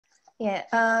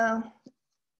Yeah,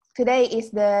 today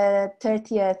is the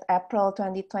 30th April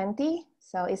 2020.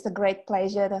 So it's a great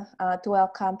pleasure to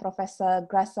welcome Professor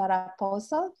Graça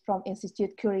Raposo from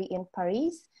Institut Curie in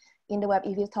Paris in the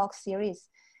WebEVTalk series.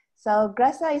 So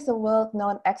Graça is a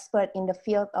world-known expert in the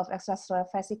field of extracellular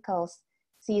vesicles.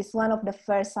 She is one of the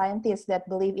first scientists that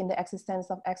believe in the existence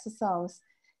of exosomes.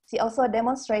 She also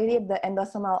demonstrated the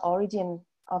endosomal origin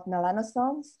of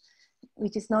melanosomes,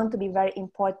 which is known to be very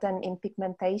important in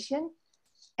pigmentation.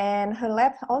 And her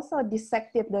lab also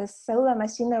dissected the cellular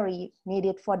machinery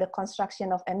needed for the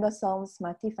construction of endosomes,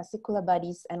 multivesicular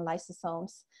bodies, and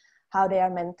lysosomes, how they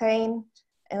are maintained,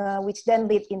 which then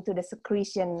lead into the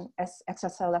secretion as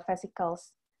extracellular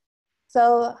vesicles.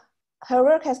 So her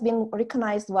work has been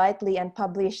recognized widely and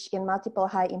published in multiple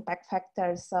high impact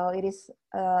factors. So it is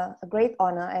a great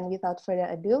honor, and without further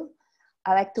ado,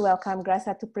 I'd like to welcome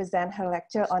Graça to present her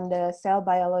lecture on the cell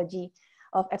biology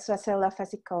of extracellular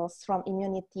vesicles from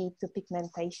immunity to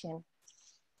pigmentation.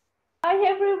 Hi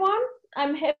everyone,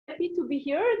 I'm happy to be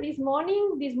here this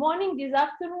morning, this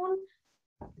afternoon.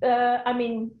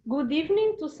 Good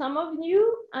evening to some of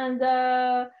you. And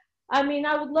I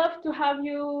would love to have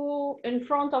you in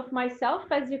front of myself,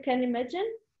 as you can imagine.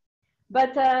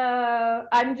 But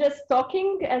I'm just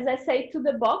talking, as I say, to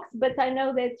the box, but I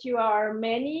know that you are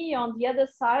many on the other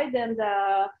side, and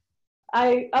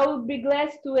I would be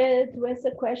glad to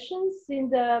answer questions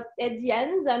at the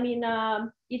end.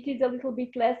 It is a little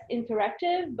bit less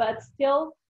interactive, but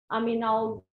still,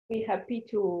 I'll be happy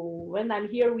to when I'm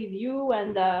here with you,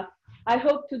 and I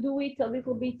hope to do it a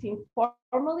little bit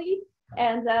informally.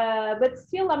 And but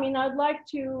still, I'd like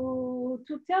to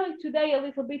tell you today a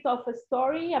little bit of a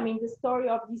story. The story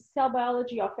of the cell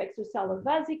biology of extracellular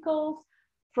vesicles,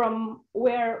 from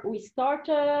where we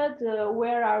started,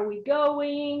 where are we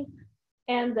going.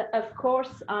 And of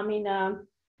course, at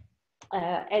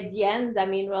the end,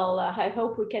 I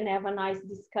hope we can have a nice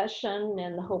discussion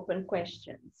and open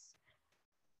questions.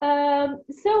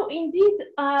 So indeed,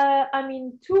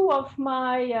 two of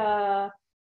my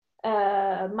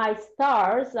my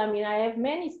stars, I have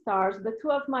many stars, but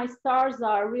two of my stars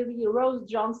are really Rose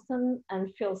Johnston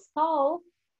and Phil Stahl.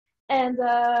 And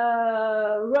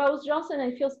Rose Johnston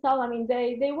and Phil Stahl,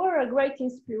 they were a great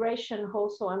inspiration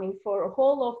also, for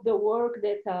all of the work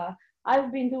that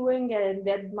I've been doing and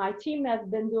that my team has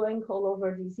been doing all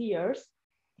over these years.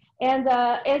 And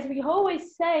as we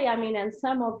always say, and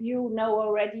some of you know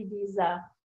already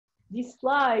this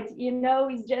slide,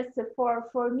 is just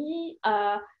for me,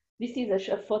 this is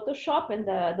a Photoshop, and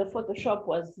the Photoshop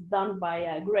was done by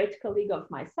a great colleague of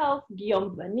myself,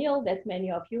 Guillaume Vanille, that many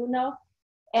of you know.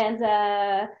 And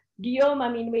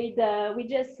Guillaume, we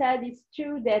just said it's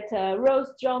true that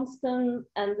Rose Johnston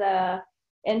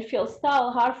and Phil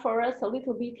Stahl are for us a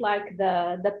little bit like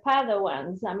the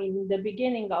Padawans, the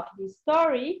beginning of this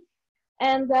story.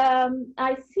 And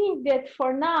I think that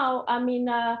for now,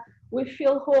 we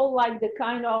feel whole like the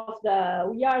kind of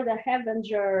we are the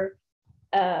Avenger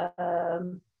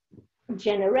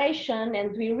generation,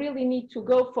 and we really need to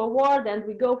go forward, and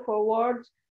we go forward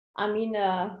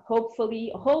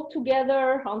hopefully all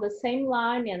together on the same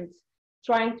line and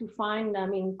trying to find,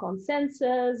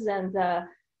 consensus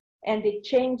and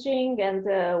exchanging, and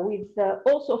with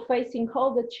also facing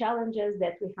all the challenges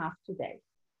that we have today.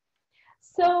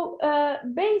 So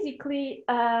basically,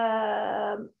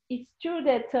 it's true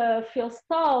that Phil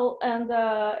Stahl and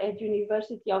at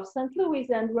University of St. Louis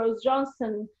and Rose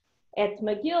Johnston at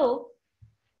McGill,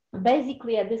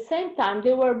 basically at the same time,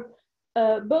 they were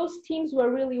both teams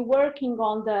were really working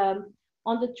on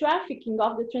the trafficking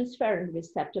of the transferrin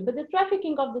receptor. But the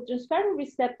trafficking of the transferrin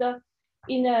receptor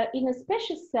in a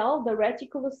special cell, the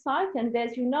reticulocyte, and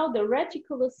as you know, the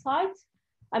reticulocyte,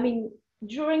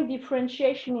 during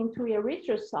differentiation into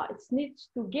erythrocytes, needs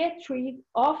to get rid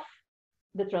of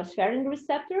the transferrin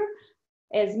receptor,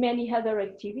 as many other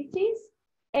activities.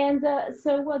 And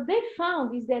so what they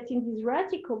found is that in these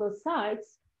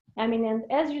reticulocytes, and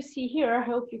as you see here, I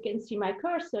hope you can see my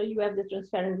cursor, you have the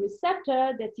transferrin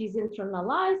receptor that is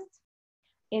internalized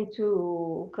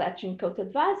into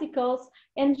collagen-coated vesicles.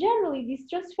 And generally, this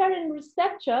transferrin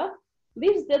receptor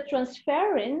leaves the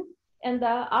transferrin and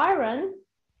the iron,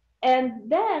 and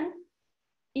then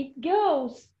it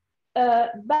goes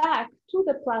back to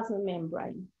the plasma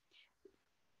membrane.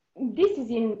 This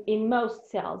is in most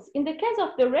cells. In the case of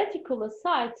the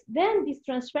reticulocytes, then this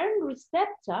transferrin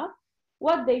receptor,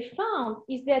 what they found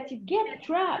is that it gets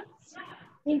trapped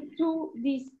into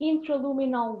these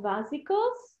intraluminal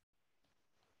vesicles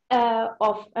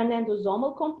of an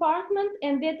endosomal compartment,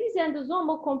 and that these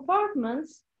endosomal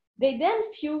compartments, they then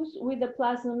fuse with the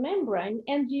plasma membrane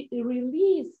and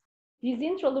release these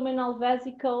intraluminal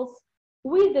vesicles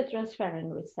with the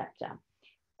transferrin receptor.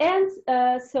 And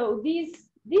so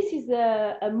this is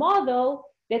a model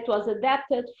that was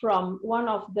adapted from one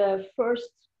of the first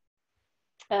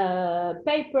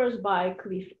papers by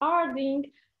Cliff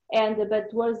Harding,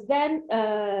 but was then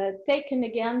taken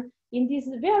again in this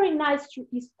very nice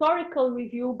historical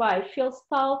review by Phil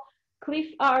Stahl, Cliff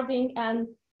Harding, and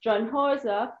John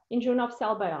Heuser in Journal of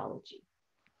Cell Biology.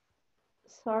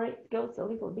 Sorry, it goes a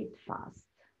little bit fast.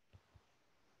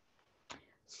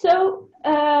 So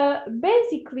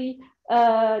basically,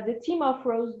 the team of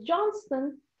Rose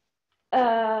Johnston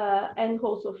and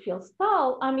also Phil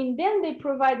Stahl, I mean, then they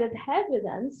provided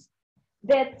evidence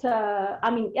that, I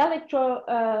mean,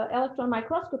 electron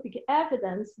microscopic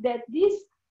evidence that these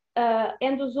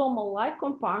endosomal-like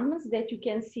compartments that you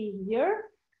can see here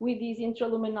with these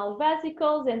intraluminal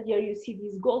vesicles, and here you see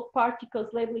these gold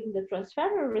particles labeling the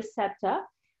transferrin receptor,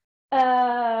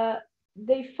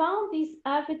 they found this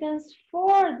evidence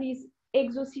for this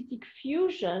exocytic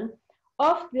fusion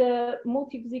of the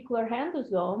multivesicular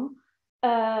endosome,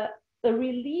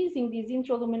 releasing these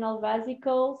intraluminal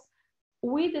vesicles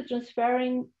with the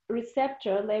transferrin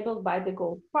receptor labeled by the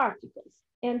gold particles.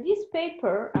 And this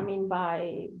paper, I mean,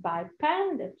 by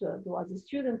Penn, that was a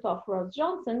student of Rose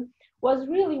Johnson, was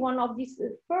really one of these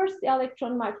first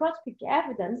electron microscopic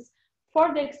evidence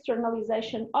for the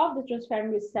externalization of the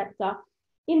transferrin receptor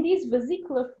in this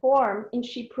vesicular form in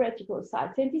sheep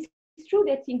reticulocytes. And it's true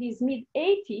that in these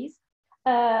mid-80s,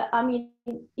 I mean,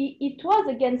 it was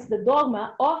against the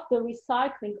dogma of the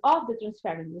recycling of the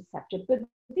transferrin receptor, but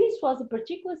this was a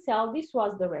particular cell, this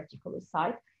was the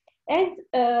reticulocyte, and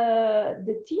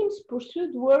the teams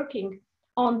pursued working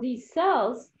on these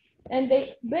cells, and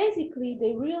they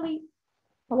really,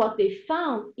 what they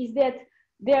found is that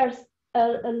there's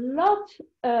a lot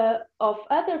of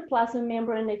other plasma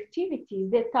membrane activities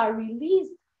that are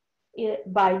released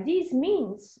by these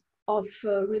means of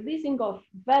releasing of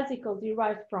vesicles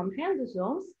derived from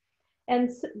endosomes. And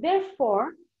therefore,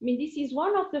 I mean, this is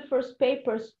one of the first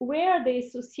papers where they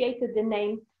associated the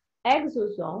name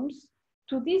exosomes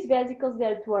to these vesicles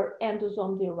that were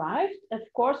endosome derived. Of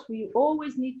course, we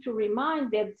always need to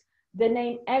remind that the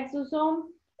name exosome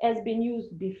has been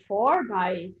used before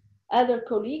by other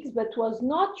colleagues, but was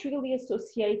not really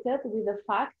associated with the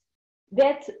fact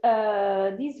that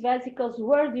these vesicles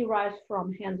were derived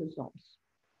from endosomes.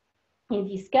 In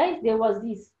this case, there was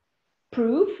this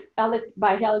proof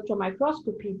by electron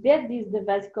microscopy that the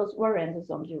vesicles were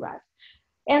endosome derived.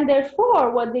 And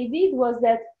therefore, what they did was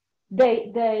that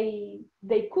they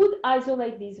could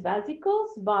isolate these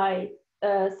vesicles by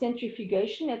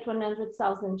centrifugation at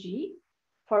 100,000 G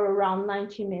for around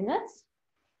 90 minutes.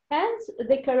 And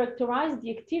they characterized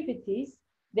the activities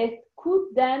that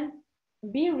could then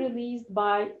be released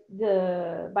by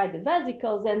the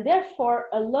vesicles, and therefore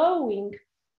allowing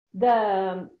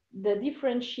the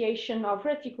differentiation of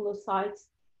reticulocytes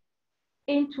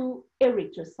into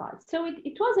erythrocytes. So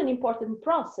it was an important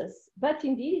process, but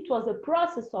indeed it was a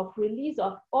process of release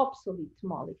of obsolete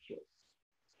molecules.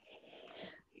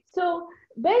 So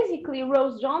basically,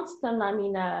 Rose Johnston, I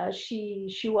mean,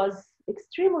 she was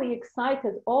extremely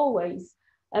excited always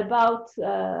about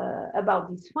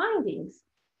these findings.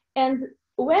 And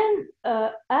when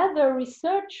other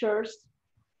researchers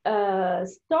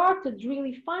started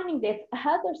really finding that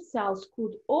other cells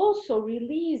could also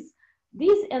release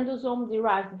these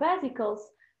endosome-derived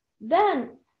vesicles,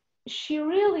 then she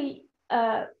really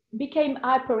became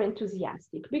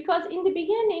hyper-enthusiastic, because in the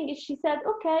beginning she said,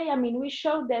 okay, I mean, we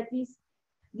showed that in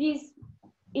these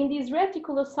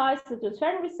reticulocytes, the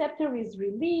transferrin receptor is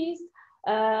released.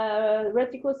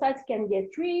 Reticulocytes can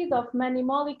get rid of many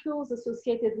molecules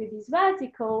associated with these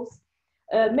vesicles.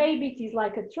 Maybe it is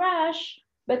like a trash,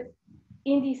 but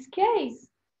in this case,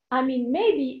 I mean,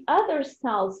 maybe other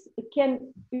cells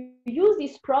can use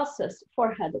this process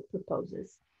for other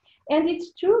purposes. And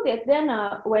it's true that then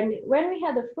when we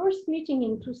had the first meeting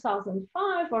in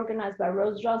 2005, organized by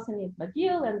Rose Johnson and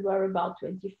McGill, and we're about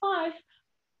 25,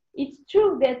 it's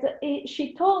true that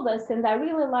she told us, and I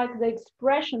really like the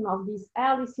expression of this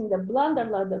Alice in the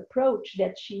Blunderland approach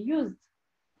that she used.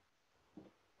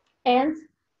 And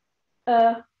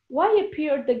why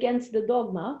appeared against the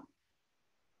dogma?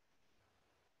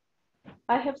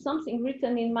 I have something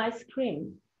written in my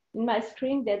screen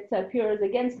that appears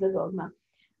against the dogma.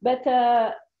 But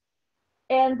that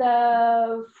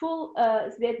the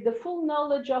full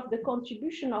knowledge of the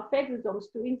contribution of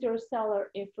exosomes to intercellular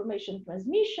information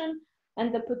transmission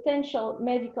and the potential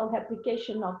medical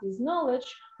application of this knowledge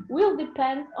will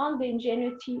depend on the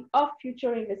ingenuity of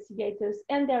future investigators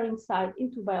and their insight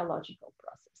into biological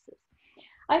processes.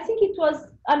 I think it was,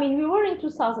 I mean, we were in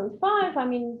 2005, I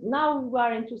mean, now we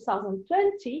are in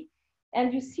 2020,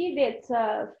 and you see that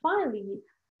finally,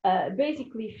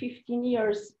 basically 15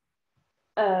 years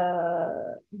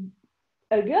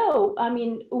ago, I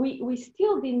mean, we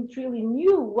still didn't really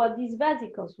knew what these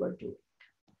vesicles were doing.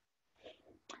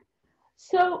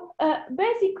 So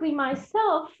basically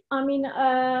myself, I mean,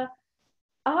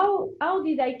 how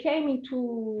did I came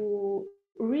into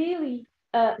really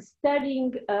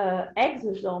studying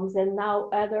exosomes and now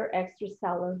other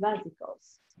extracellular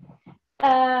vesicles?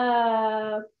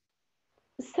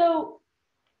 So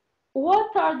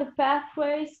what are the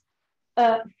pathways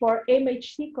for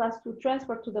MHC class 2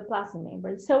 transfer to the plasma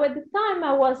membrane? So at the time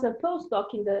I was a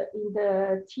postdoc in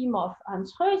the team of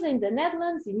Hans Heuze in the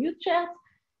Netherlands, in Utrecht,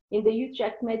 in the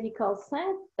Utrecht Medical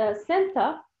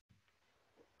Center.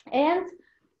 And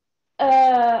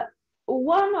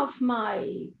one of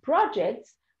my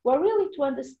projects were really to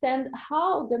understand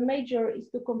how the major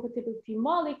histocompatibility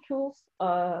molecules,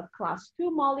 class 2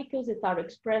 molecules that are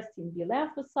expressed in the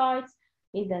lymphocytes,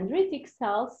 in dendritic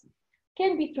cells,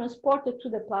 can be transported to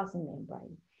the plasma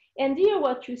membrane. And here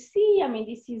what you see, I mean,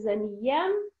 this is an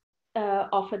EM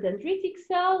of a dendritic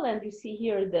cell, and you see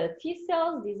here the T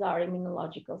cells, these are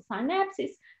immunological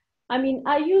synapses. I mean,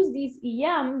 I use this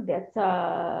EM that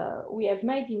we have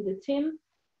made in the team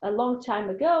a long time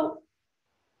ago,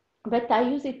 but I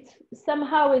use it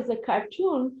somehow as a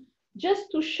cartoon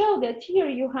just to show that here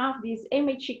you have these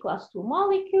MHC class 2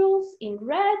 molecules in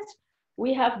red,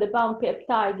 we have the bound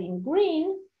peptide in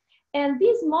green, and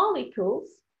these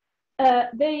molecules,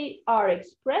 they are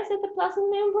expressed at the plasma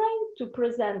membrane to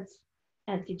present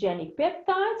antigenic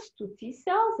peptides to T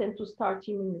cells and to start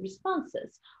immune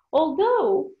responses.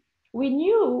 Although we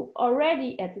knew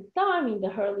already at the time in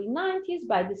the early 90s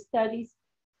by the studies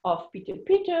of Peter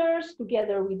Peters,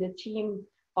 together with the team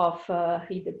of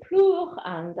Hide Ploeg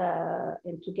and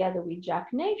together with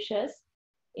Jacques Neefjes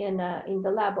in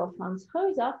the lab of Hans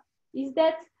Heuze, is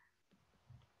that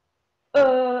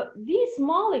these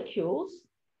molecules,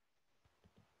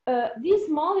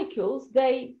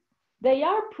 they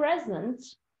are present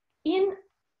in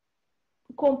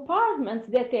compartments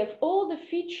that have all the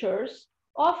features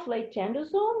of late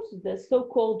endosomes, the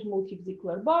so-called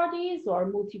multivesicular bodies or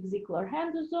multivesicular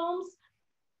endosomes,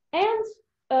 and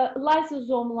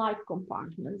lysosome-like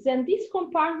compartments. And these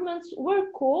compartments were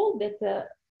called the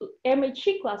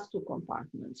MHC class 2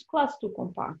 compartments,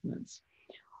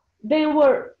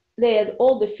 They had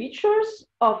all the features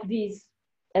of these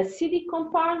acidic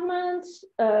compartments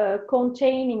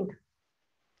containing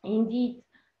indeed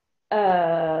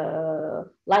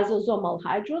lysosomal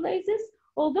hydrolases,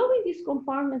 although in these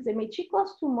compartments MHC class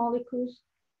 2 molecules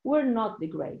were not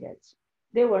degraded.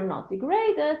 They were not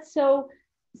degraded, so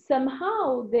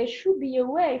somehow there should be a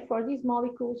way for these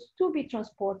molecules to be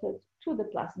transported to the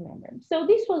plasma membrane. So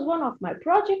this was one of my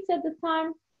projects at the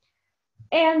time,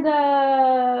 and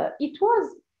it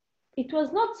was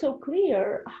not so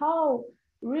clear how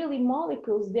really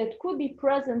molecules that could be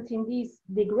present in these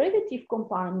degradative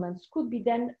compartments could be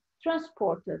then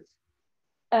transported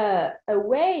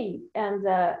away and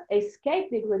escape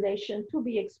degradation to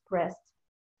be expressed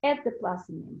at the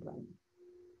plasma membrane.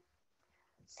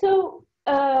 So,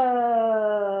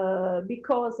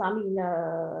 because I mean,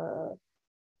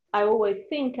 I always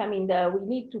think, I mean, we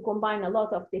need to combine a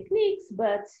lot of techniques,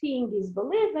 but seeing is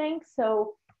believing.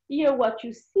 So here what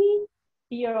you see,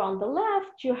 here on the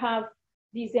left, you have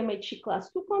these MHC class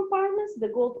 2 compartments, the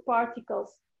gold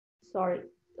particles,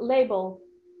 label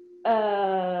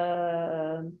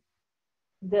the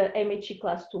MHC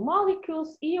class 2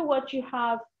 molecules. Here what you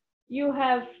have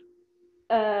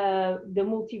the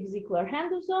multivesicular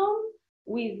endosome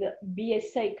with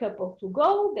BSA coupled to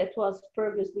gold that was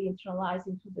previously internalized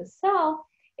into the cell.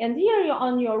 And here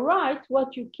on your right,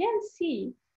 what you can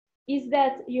see is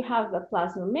that you have a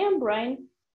plasma membrane,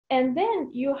 and then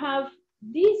you have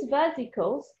these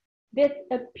vesicles that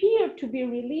appear to be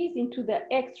released into the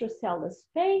extracellular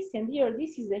space. And here,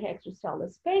 this is the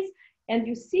extracellular space. And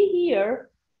you see here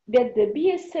that the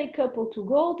BSA coupled to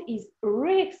gold is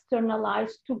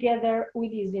re-externalized together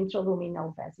with these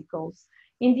intraluminal vesicles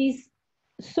in this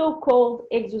so-called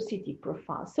exocytic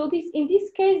profile. So in this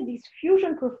case, this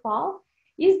fusion profile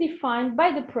is defined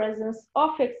by the presence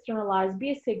of externalized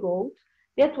BSA gold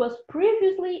that was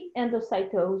previously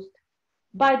endocytosed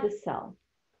by the cell.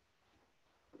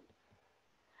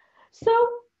 So,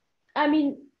 I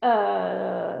mean,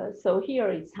 so here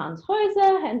it's Hans Heuze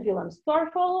and Willem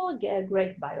Storffel, a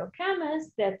great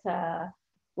biochemist that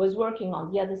was working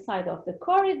on the other side of the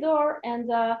corridor. And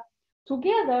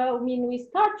together, I mean, we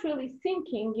start really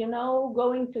thinking, you know,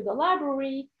 going to the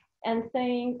library and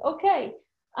saying, okay,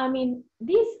 I mean,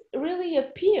 these really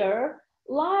appear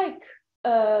like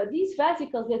these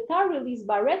vesicles that are released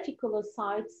by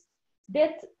reticulocytes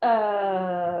that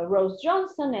Rose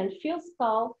Johnson and Phil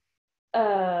Stahl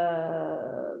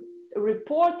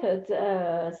reported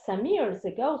some years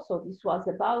ago. So this was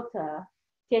about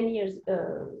 10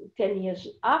 years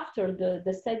after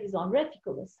the studies on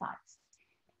reticulocytes.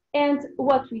 And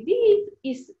what we did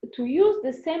is to use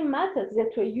the same methods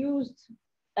that were used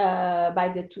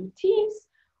by the two teams.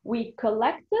 We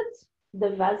collected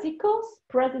the vesicles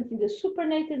present in the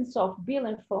supernatants of B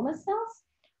lymphoma cells.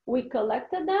 We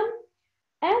collected them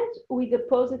and we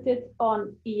deposited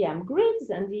on EM grids.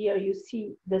 And here you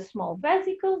see the small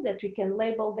vesicles that we can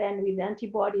label then with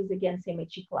antibodies against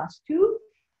MHC class 2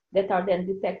 that are then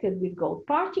detected with gold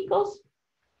particles.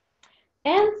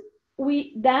 And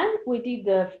we did,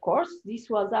 of course, this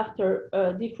was after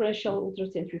differential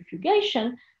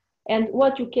ultracentrifugation. And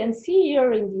what you can see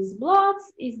here in these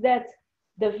plots is that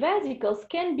the vesicles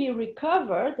can be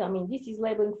recovered. I mean, this is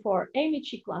labeling for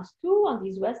MHC class 2 on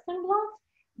this Western blot.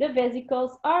 The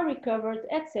vesicles are recovered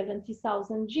at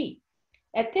 70,000 G.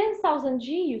 At 10,000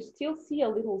 G, you still see a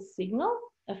little signal,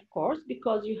 of course,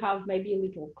 because you have maybe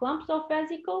little clumps of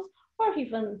vesicles, or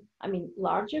even, I mean,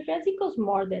 larger vesicles,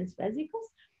 more dense vesicles.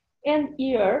 And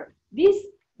here,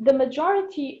 the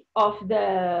majority of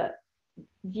the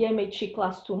MHC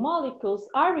class 2 molecules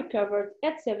are recovered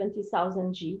at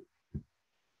 70,000 G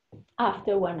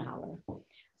after 1 hour.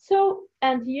 So,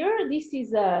 and here, this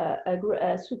is a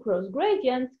sucrose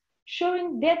gradient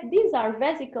showing that these are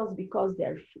vesicles because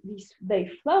they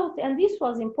float. And this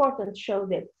was important to show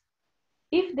that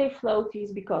if they float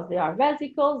is because they are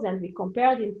vesicles, and we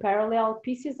compared in parallel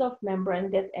pieces of membrane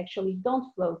that actually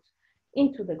don't float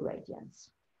into the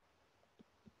gradients.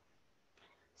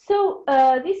 So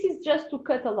this is just to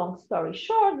cut a long story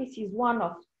short. This is one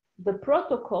of the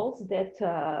protocols that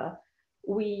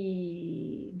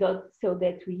we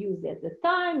used at the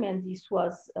time, and this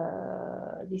was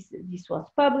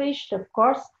published, of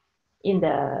course, in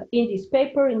this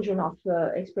paper in Journal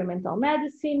of Experimental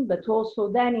Medicine, but also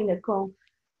then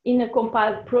in a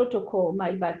compiled protocol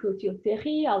made by Clotilde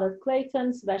Théry, Albert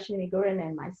Clayton, Sebastian Migorena,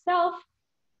 and myself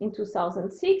in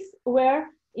 2006, where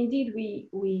indeed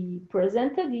we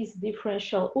presented this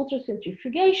differential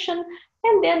ultracentrifugation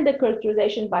and then the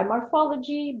characterization by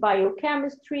morphology,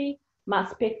 biochemistry,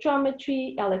 mass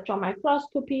spectrometry, electron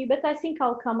microscopy, but I think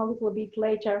I'll come a little bit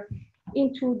later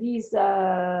into these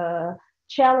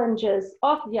challenges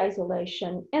of the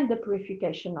isolation and the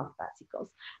purification of vesicles.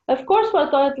 Of course,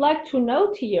 what I'd like to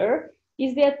note here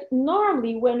is that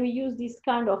normally when we use this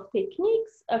kind of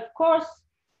techniques, of course,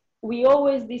 we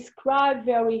always describe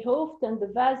very often the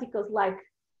vesicles like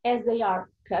as they are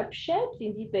cup-shaped.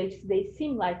 Indeed, they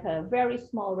seem like a very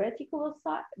small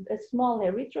reticulocyte, a small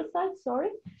erythrocyte, sorry.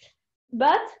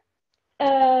 But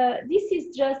this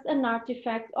is just an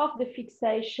artifact of the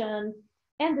fixation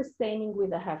and the staining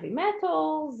with the heavy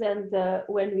metals. And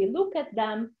when we look at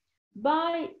them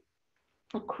by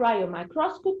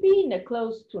cryomicroscopy in a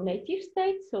close to native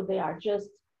state, so they are just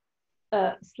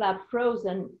slab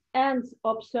frozen and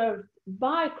observed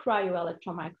by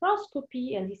cryo-electron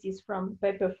microscopy, and this is from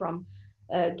paper from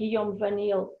Guillaume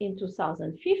Vanille in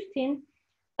 2015,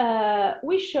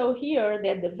 we show here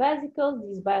that the vesicles,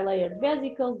 these bilayered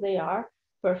vesicles, they are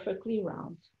perfectly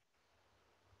round.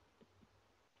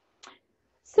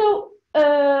 So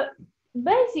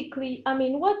basically, I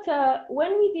mean,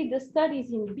 when we did the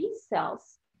studies in B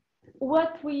cells,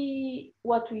 what we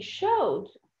showed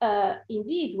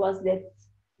indeed was that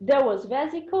there was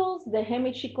vesicles, the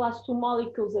MHC class 2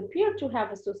 molecules appear to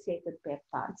have associated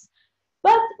peptides,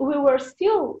 but we were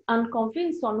still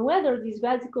unconvinced on whether these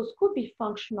vesicles could be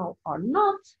functional or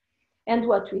not. And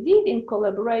what we did in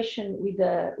collaboration with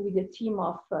the team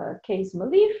of Kees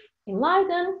Malif in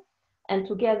Leiden, and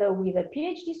together with a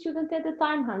PhD student at the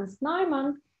time, Hans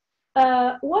Neumann,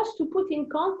 was to put in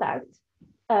contact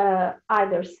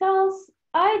either cells,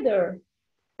 either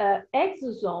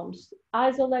exosomes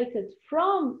isolated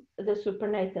from the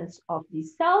supernatants of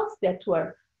these cells that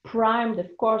were primed,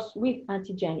 of course, with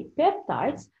antigenic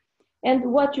peptides. And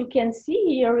what you can see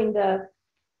here in the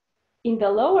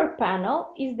lower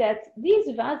panel is that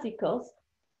these vesicles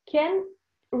can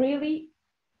really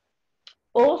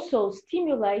also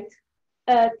stimulate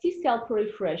T-cell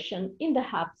proliferation in the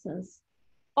absence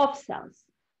of cells.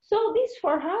 So this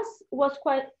for us was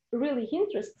quite really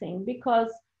interesting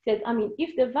because that, I mean,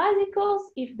 if the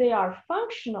vesicles, if they are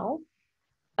functional,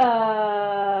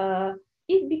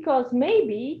 it's because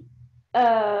maybe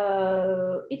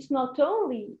it's not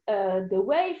only the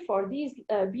way for these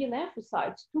B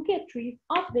lymphocytes to get rid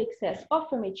of the excess of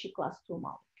MHC class 2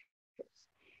 molecules.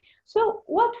 So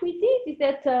what we did is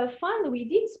that finally we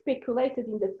did speculated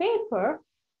in the paper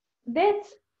that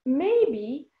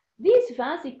maybe these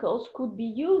vesicles could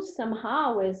be used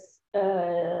somehow as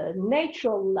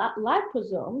natural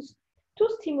liposomes to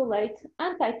stimulate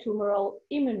anti-tumoral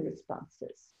immune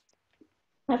responses.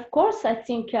 Of course, I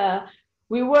think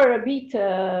we were a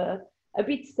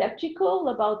bit skeptical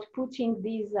about putting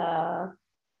this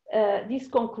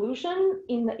conclusion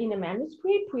in a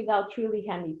manuscript without really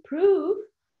any proof,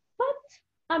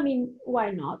 but I mean,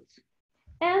 why not?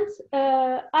 And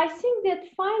I think that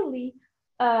finally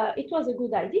it was a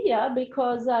good idea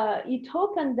because it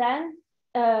opened then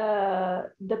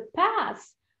the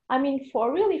path, I mean,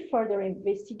 for really further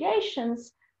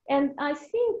investigations. And I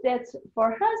think that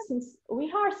for us, since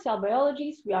we are cell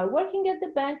biologists, we are working at the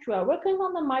bench, we are working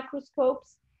on the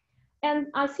microscopes. And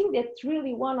I think that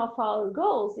really one of our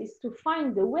goals is to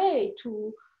find a way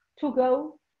to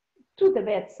go to the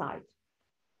bedside.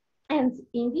 And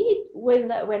indeed,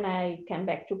 when I came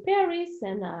back to Paris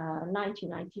in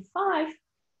 1995,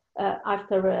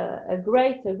 after a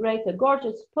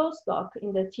gorgeous postdoc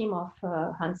in the team of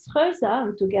Hans Reuser,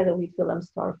 and together with Willem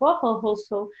Storvoegel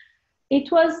also,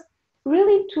 it was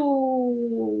really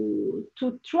to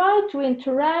try to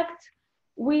interact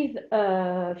with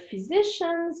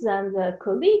physicians and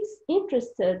colleagues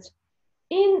interested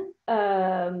in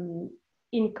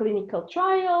clinical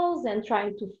trials and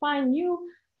trying to find new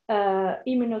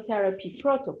immunotherapy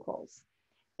protocols.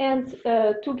 And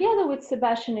together with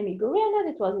Sébastien Emigorena,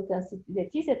 that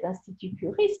is at Institut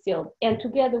Curie still, and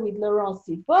together with Laurence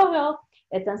Zivborel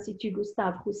at Institut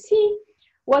Gustave Roussy,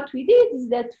 what we did is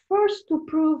that first to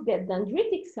prove that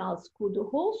dendritic cells could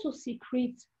also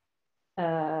secrete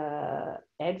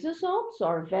exosomes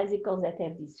or vesicles that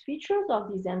have these features of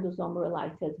these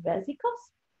endosome-related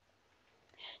vesicles,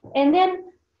 and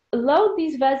then load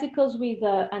these vesicles with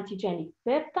antigenic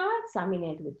peptides,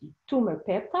 amyloid tumor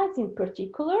peptides in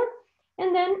particular,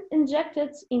 and then inject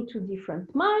it into different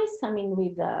mice, I mean,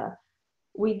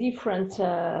 with different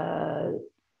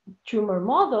tumor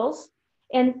models.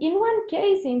 And in one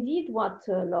case, indeed, what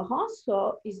Laurence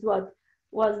saw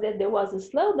was that there was a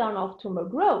slowdown of tumor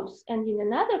growth. And in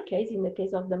another case, in the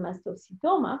case of the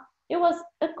mastocytoma, it was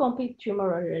a complete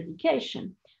tumor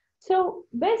eradication. So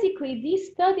basically,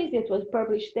 these studies that was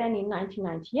published then in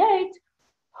 1998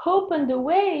 opened the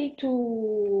way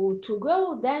to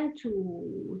go then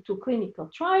to clinical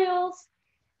trials.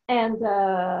 And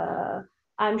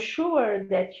I'm sure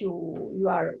that you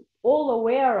are all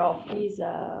aware of these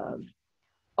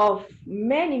of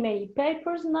many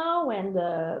papers now, and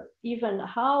even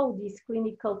how these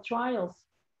clinical trials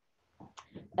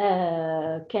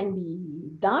can be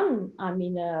done. I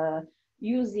mean,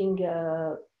 using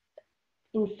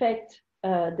in fact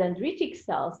dendritic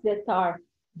cells that are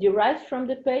derived from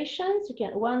the patients.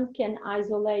 One can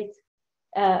isolate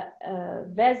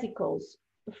vesicles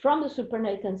from the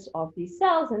supernatants of these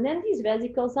cells, and then these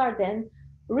vesicles are then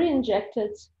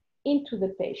re-injected into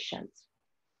the patient.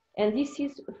 And this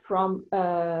is from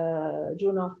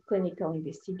Journal of Clinical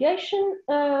Investigation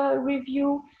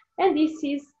review, and this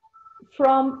is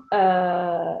from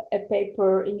a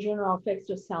paper in Journal of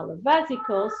Extracellular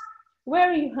Vesicles,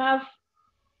 where you have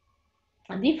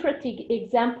different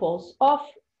examples of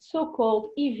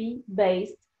so-called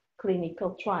EV-based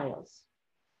clinical trials.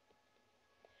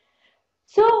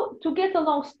 So to get a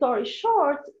long story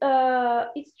short,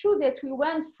 it's true that we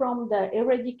went from the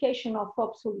eradication of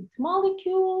obsolete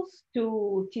molecules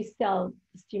to T-cell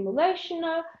stimulation,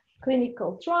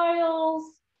 clinical trials,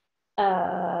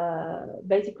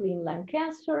 basically in lung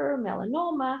cancer,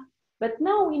 melanoma. But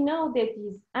now we know that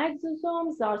these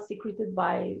exosomes are secreted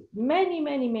by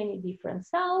many different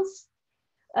cells.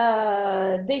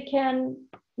 They can,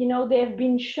 they have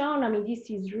been shown, I mean, this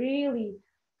is really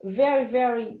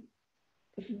very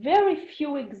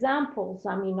few examples,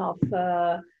 I mean, of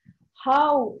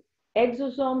how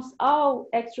exosomes, how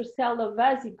extracellular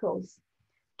vesicles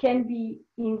can be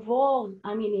involved,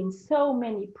 I mean, in so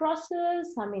many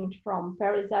processes, I mean, from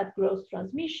parasite growth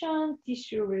transmission,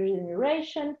 tissue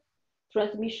regeneration,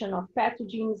 transmission of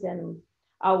pathogens. And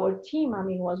our team, I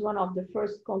mean, was one of the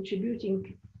first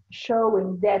contributing,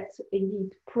 showing that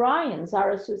indeed prions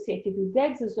are associated with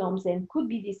exosomes and could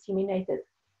be disseminated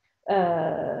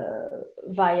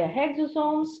via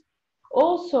exosomes.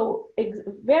 Also,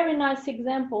 very nice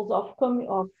examples of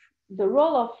the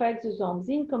role of exosomes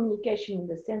in communication in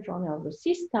the central nervous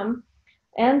system.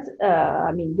 And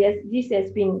I mean, this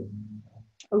has been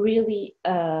really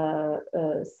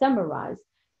summarized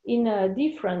in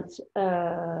different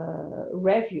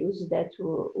reviews that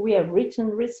we have written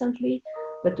recently,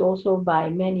 but also by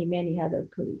many other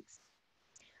colleagues.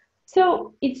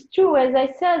 So it's true, as I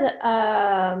said,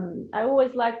 I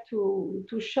always like to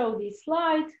show this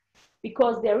slide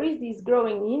because there is this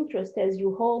growing interest, as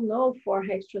you all know, for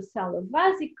extracellular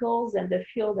vesicles, and the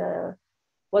field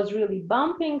was really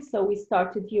bumping. So we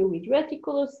started here with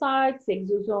reticulocytes,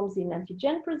 exosomes in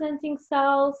antigen-presenting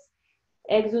cells,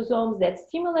 exosomes that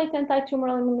stimulate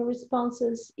anti-tumoral immune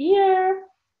responses. Here,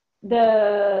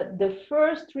 the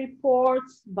first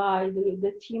reports by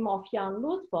the team of Jan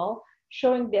Lotvall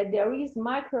showing that there is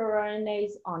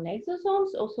microRNAs on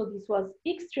exosomes. Also, this was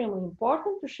extremely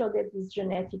important to show that this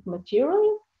genetic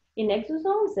material in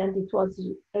exosomes, and it was,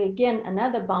 again,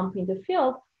 another bump in the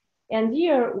field. And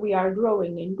here we are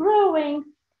growing and growing.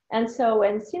 And so,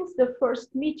 and since the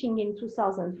first meeting in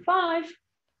 2005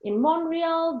 in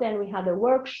Montreal, then we had a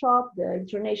workshop, the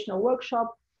international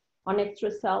workshop on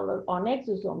extracellular, on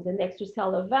exosomes and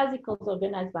extracellular vesicles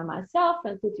organized by myself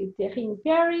and Institut Curie in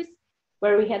Paris,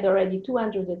 where we had already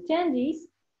 200 attendees.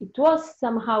 It was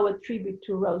somehow a tribute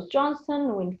to Rose Johnson,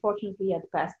 who unfortunately had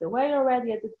passed away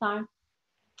already at the time.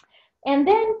 And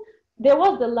then there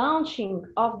was the launching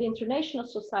of the International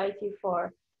Society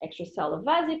for Extracellular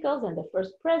Vesicles, and the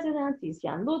first president is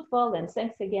Jan Lotvall. And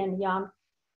thanks again, Jan,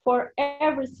 for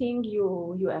everything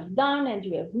you have done, and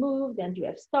you have moved, and you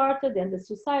have started, and the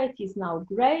society is now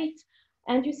great.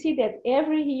 And you see that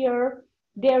every year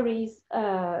there is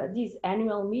this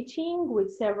annual meeting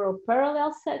with several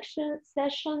parallel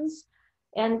sessions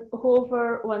and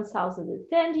over 1,000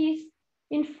 attendees.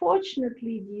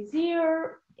 Unfortunately, this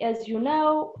year, as you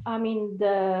know, I mean,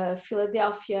 the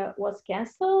Philadelphia was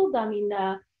canceled. I mean,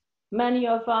 many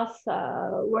of us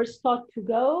were thought to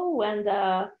go, and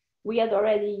we had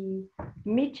already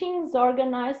meetings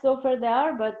organized over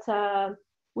there, but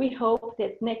we hope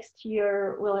that next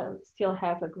year we'll still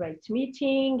have a great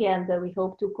meeting, and we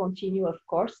hope to continue, of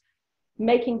course,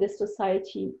 making the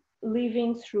society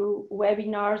living through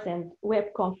webinars and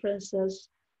web conferences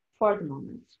for the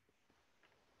moment.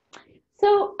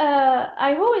 So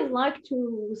I always like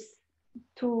to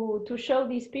show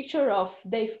this picture of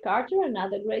Dave Carter,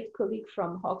 another great colleague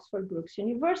from Oxford Brookes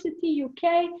University,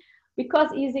 UK,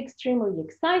 because he's extremely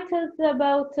excited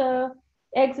about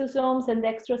exosomes and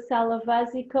extracellular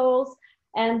vesicles.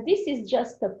 And this is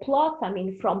just a plot, I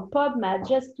mean, from PubMed,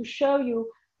 just to show you,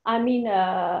 I mean,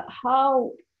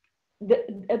 how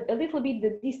a little bit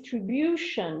the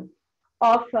distribution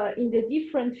of in the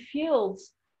different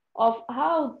fields of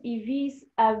how EVs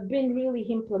have been really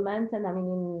implemented. I mean,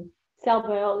 in cell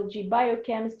biology,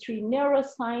 biochemistry,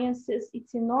 neurosciences,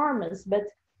 it's enormous, but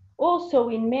also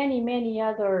in many, many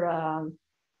other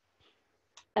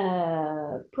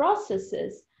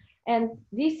processes. And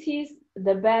this is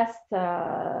the best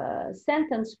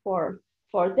sentence for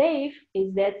Dave,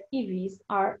 is that EVs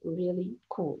are really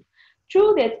cool.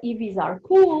 True that EVs are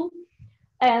cool,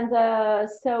 and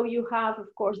so you have,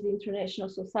 of course, the International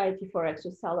Society for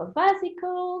Extracellular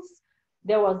Vesicles.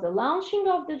 There was the launching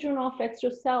of the Journal of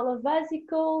Extracellular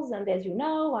Vesicles, and as you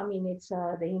know, I mean, it's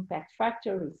the impact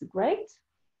factor is great.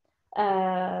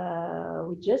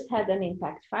 We just had an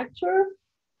impact factor,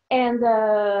 and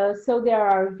so there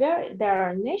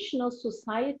are national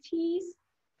societies,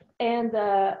 and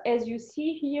as you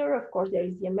see here, of course, there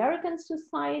is the American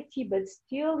Society, but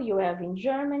still you have in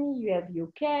Germany, you have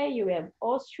UK, you have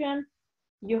Austrian,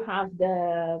 you have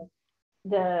the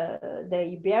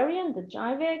Iberian, the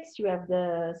JIVEX, you have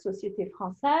the Société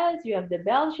Française, you have the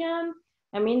Belgium,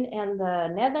 I mean, and the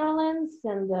Netherlands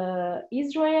and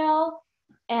Israel.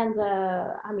 And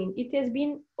I mean, it has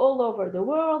been all over the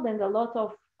world, and a lot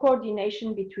of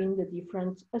coordination between the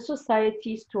different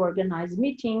societies to organize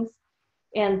meetings,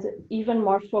 and even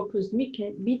more focused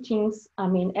meetings, I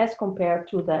mean, as compared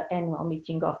to the annual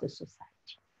meeting of the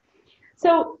society.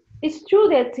 So it's true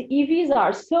that EVs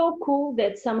are so cool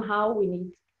that somehow we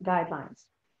need guidelines.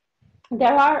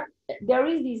 There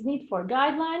is this need for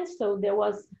guidelines. So there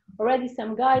was already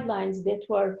some guidelines that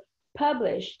were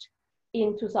published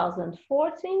in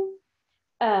 2014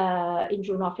 in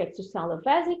Journal of Extracellular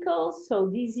Vesicles. So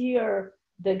this year,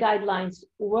 the guidelines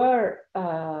were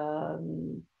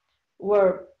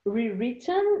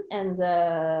rewritten, and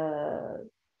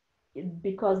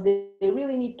because they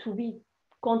really need to be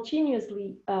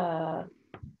continuously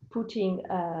putting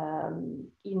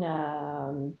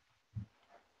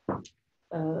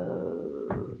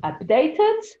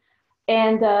updated.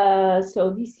 And so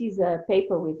this is a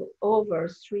paper with over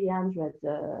 300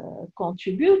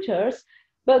 contributors.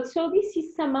 But so this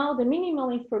is somehow the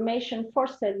minimal information for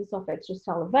studies of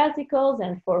extracellular vesicles,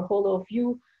 and for all of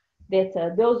you that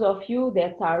those of you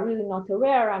that are really not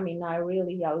aware, I mean, I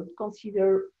would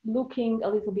consider looking a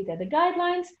little bit at the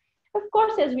guidelines. Of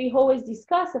course, as we always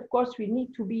discuss, of course, we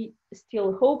need to be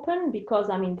still open because,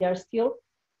 I mean, there are still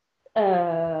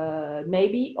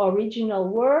maybe original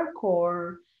work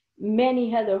or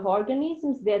many other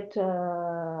organisms that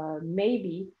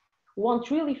maybe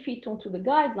won't really fit onto the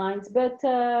guidelines, but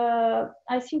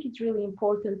I think it's really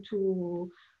important to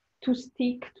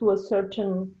stick to a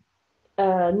certain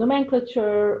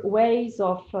nomenclature, ways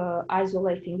of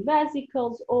isolating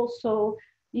vesicles. Also,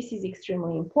 this is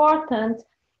extremely important.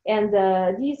 And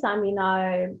this, I mean,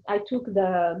 I took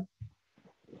the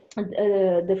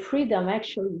freedom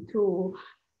actually to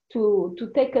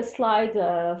take a slide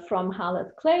from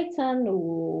Hallett Clayton,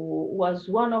 who was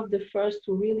one of the first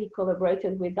who really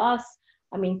collaborated with us,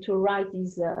 I mean, to write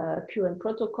these current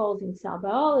protocols in cell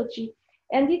biology.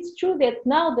 And it's true that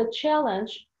now the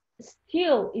challenge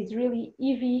still is really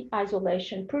EV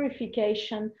isolation,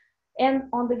 purification, and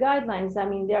on the guidelines, I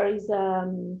mean, there is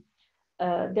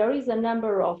a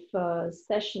number of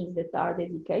sessions that are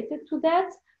dedicated to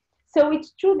that. So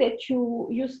it's true that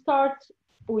you start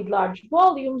with large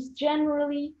volumes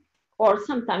generally, or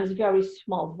sometimes very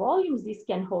small volumes. This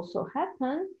can also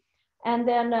happen. And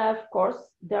then, of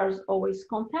course, there's always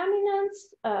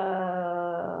contaminants,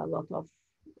 a lot of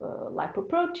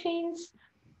lipoproteins.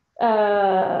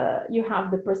 You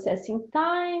have the processing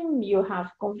time, you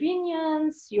have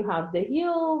convenience, you have the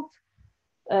yield,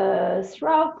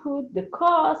 throughput, the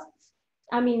costs.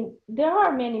 I mean, there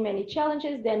are many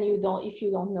challenges. Then if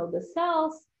you don't know the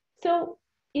cells. So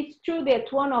it's true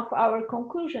that one of our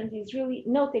conclusions is really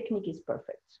no technique is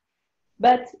perfect,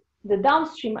 but the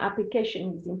downstream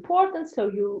application is important. So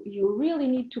you really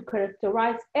need to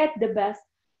characterize at the best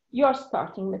your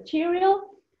starting material.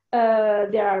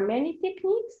 There are many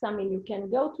techniques. I mean, you can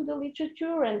go to the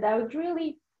literature, and I would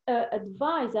really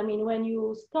advise, I mean, when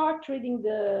you start reading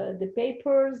the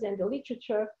papers and the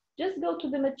literature, just go to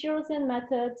the materials and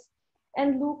methods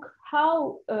and look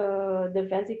how the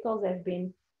vesicles have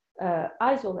been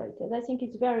isolated. I think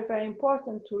it's very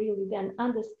important to really then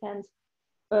understand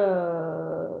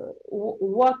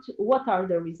what are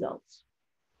the results.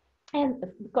 And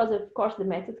because of course the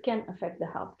method can affect the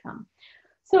outcome.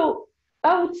 So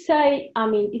I would say, I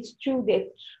mean, it's true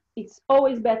that it's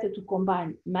always better to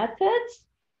combine methods.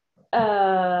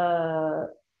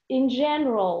 In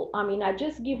general, I mean, I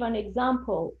just give an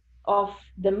example of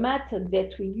the method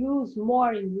that we use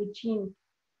more in routine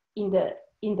in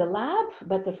the lab,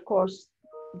 but of course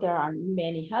there are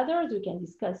many others we can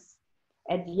discuss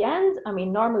at the end. I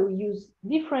mean, normally we use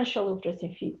differential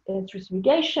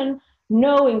ultracentrifugation,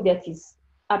 knowing that is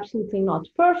absolutely not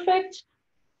perfect,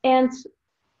 and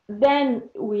then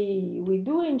we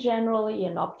do in generally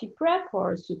an opti-prep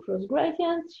or a sucrose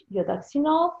gradient,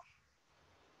 iodaxinol.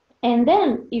 And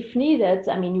then if needed,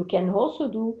 I mean, you can also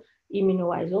do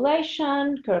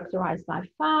immunoisolation, characterized by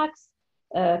FACS,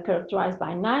 characterized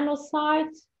by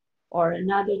nanocytes, or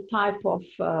another type of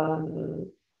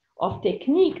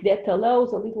technique that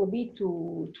allows a little bit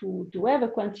to have a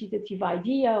quantitative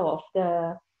idea of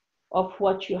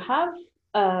what you have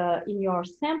in your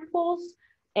samples,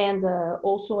 and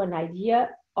also an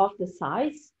idea of the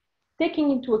size,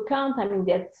 taking into account, I mean,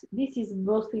 that this is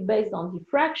mostly based on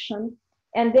diffraction,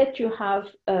 and that you have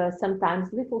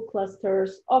sometimes little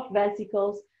clusters of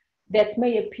vesicles that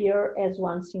may appear as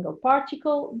one single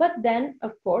particle, but then,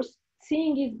 of course,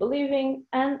 seeing is believing,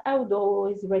 and I would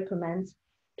always recommend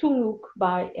to look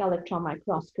by electron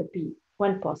microscopy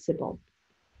when possible.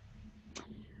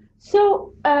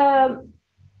 So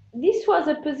this was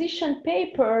a position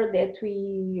paper that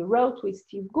we wrote with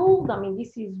Steve Gould. I mean,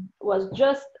 this was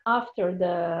just after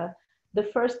the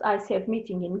first ICF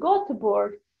meeting in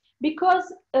Gothenburg,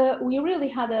 because we really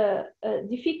had a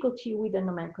difficulty with the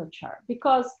nomenclature,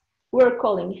 because we're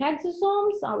calling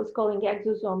exosomes. I was calling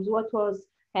exosomes what was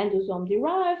endosome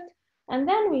derived. And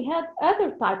then we had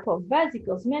other type of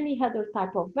vesicles, many other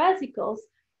type of vesicles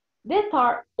that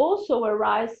are also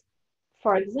arise,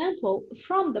 for example,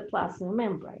 from the plasma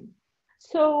membrane.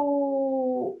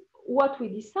 So what we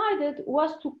decided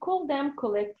was to call them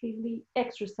collectively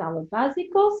extracellular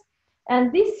vesicles.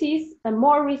 And this is a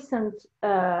more recent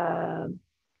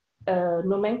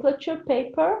nomenclature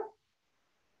paper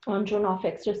on Journal of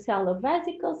Extracellular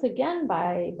Vesicles, again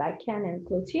by Ken and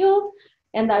Clotilde.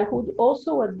 And I would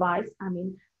also advise, I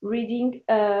mean, reading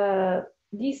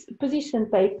this position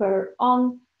paper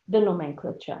on the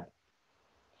nomenclature.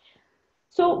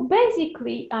 So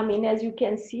basically, I mean, as you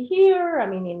can see here, I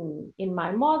mean, in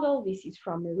my model, this is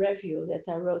from a review that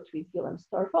I wrote with Willem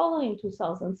Storvolle in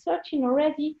 2013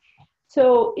 already.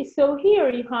 So here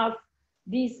you have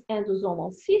this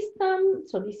endosomal system.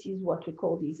 So this is what we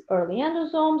call these early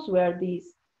endosomes, where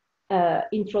these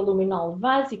intraluminal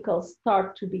vesicles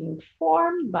start to be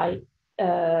formed by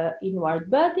inward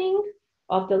budding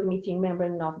of the limiting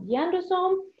membrane of the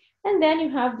endosome. And then you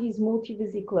have these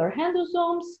multivesicular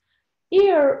endosomes.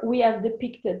 Here we have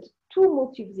depicted two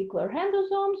multivesicular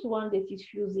endosomes, one that is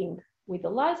fusing with the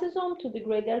lysosome to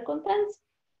degrade their contents,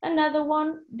 another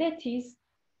one that is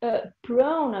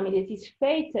prone, that is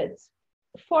fated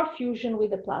for fusion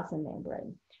with the plasma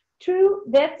membrane. True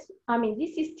that,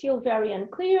 this is still very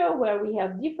unclear, where we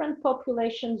have different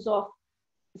populations of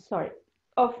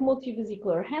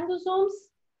multivesicular endosomes.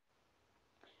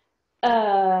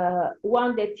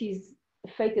 One that is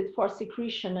fated for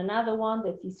secretion, another one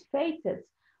that is fated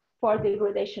for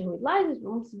degradation with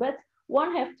lysosomes, but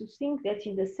one has to think that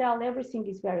in the cell everything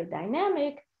is very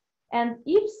dynamic, and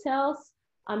if cells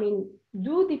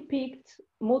do depict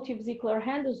multivesicular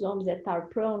endosomes that are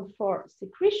prone for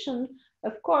secretion,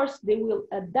 of course they will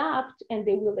adapt and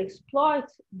they will exploit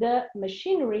the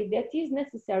machinery that is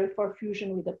necessary for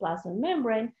fusion with the plasma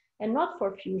membrane and not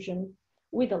for fusion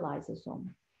with the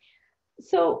lysosome.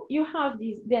 So you have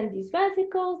these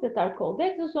vesicles that are called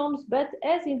exosomes, but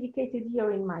as indicated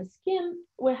here in my scheme,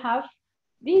 we have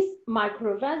these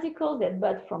microvesicles that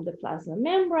bud from the plasma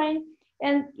membrane.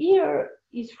 And here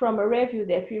is from a review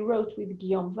that we wrote with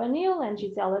Guillaume Vanille and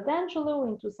Gisela D'Angelo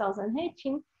in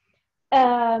 2018,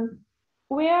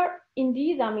 where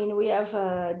indeed, we have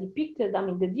depicted,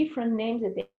 the different names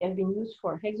that have been used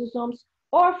for exosomes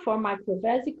or for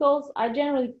microvesicles. I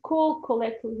generally call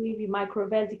collectively the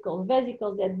microvesicles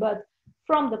vesicles that bud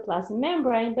from the plasma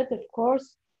membrane, but of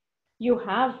course you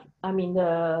have,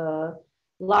 the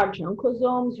large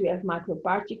oncosomes, you have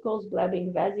microparticles,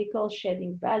 blabbing vesicles,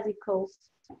 shedding vesicles,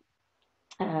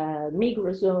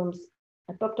 migrosomes,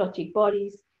 apoptotic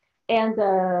bodies, and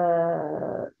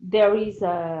there is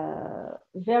a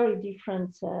very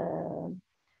different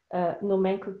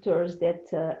nomenclatures that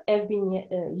have been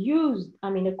used,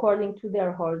 according to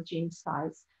their origin,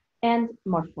 size, and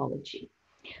morphology.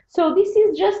 So this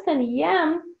is just an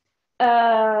EM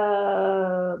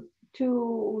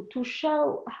to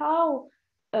show how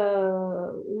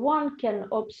one can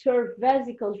observe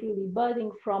vesicles really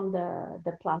budding from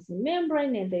the plasma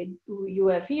membrane, and you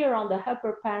have here on the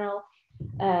upper panel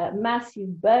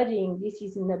massive budding. This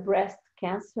is in the breast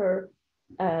cancer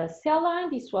cell line.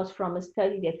 This was from a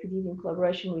study that we did in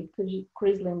collaboration with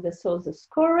Crislin de Souza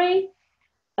Scorre,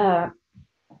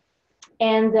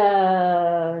 and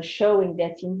showing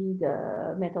that indeed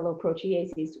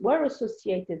metalloproteases were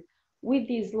associated with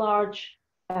these large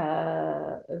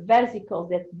vesicles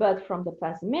that bud from the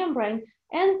plasma membrane.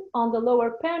 And on the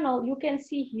lower panel, you can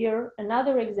see here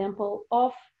another example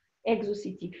of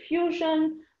exocytic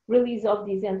fusion, release of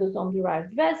these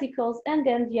endosome-derived vesicles, and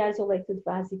then the isolated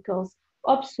vesicles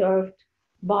observed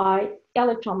by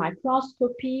electron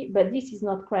microscopy, but this is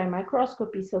not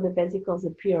cryomicroscopy, so the vesicles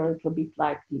appear a little bit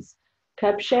like this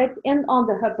cup shape. And on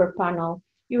the upper panel,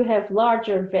 you have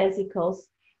larger vesicles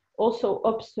also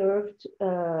observed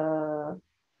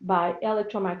by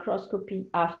electron microscopy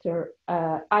after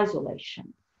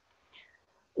isolation.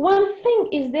 One thing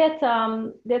is that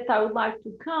that I would like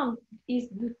to come is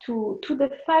to the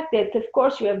fact that, of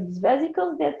course, you have these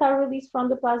vesicles that are released from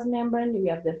the plasma membrane, you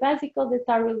have the vesicles that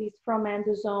are released from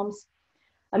endosomes.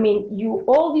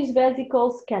 All these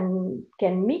vesicles can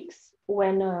mix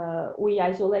when we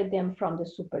isolate them from the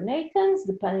supernatants,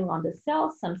 depending on the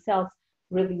cells. Some cells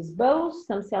release both,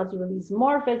 some cells release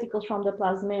more vesicles from the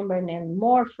plasma membrane and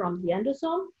more from the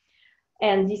endosome.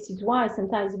 And this is why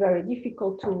sometimes it's very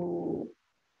difficult to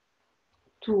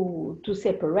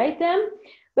separate them.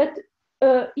 But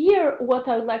here, what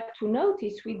I would like to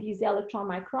notice with this electron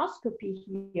microscopy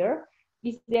here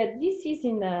is that this is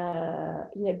in a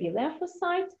B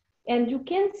lymphocyte, and you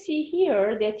can see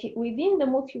here that within the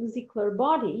multivesicular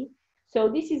body, so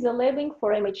this is a labeling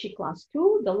for MHC class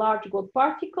 2, the large gold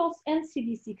particles, and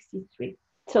CD63.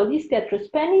 So this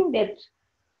tetraspanin that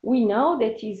we know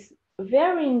that is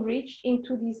very enriched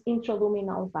into these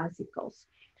intraluminal vesicles.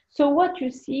 So what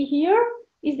you see here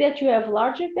is that you have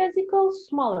larger vesicles,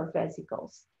 smaller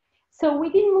vesicles. So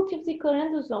within multivesicular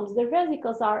endosomes, the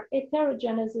vesicles are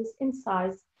heterogeneous in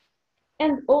size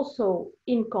and also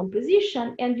in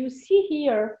composition. And you see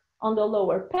here on the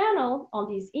lower panel,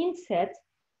 on this inset,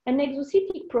 an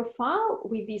exocytic profile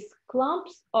with these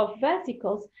clumps of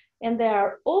vesicles, and they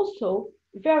are also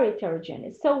very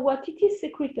heterogeneous. So what it is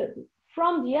secreted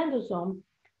from the endosome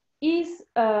is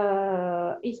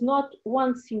not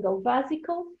one single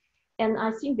vesicle. And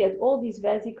I think that all these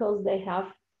vesicles,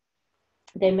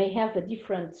 they may have a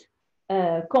different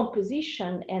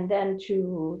composition, and then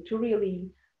to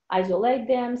really isolate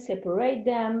them, separate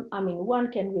them,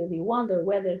 one can really wonder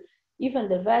whether even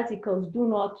the vesicles do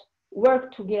not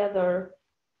work together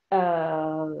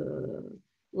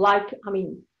like, I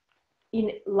mean,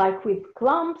 like with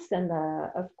clumps. And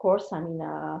of course, I mean,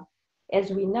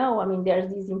 as we know, I mean,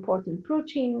 there's this important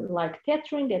protein like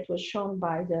tetrin that was shown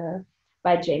by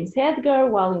James Edgar,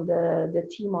 while in the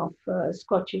team of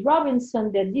Scotty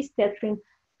Robinson, that this tetrin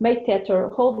may tether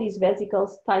hold these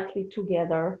vesicles tightly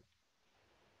together,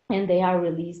 and they are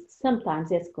released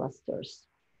sometimes as clusters.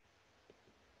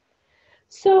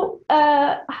 So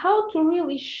how to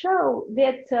really show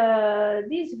that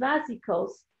these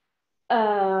vesicles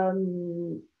are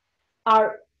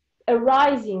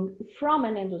arising from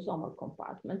an endosomal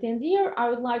compartment? And here I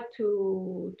would like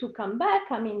to come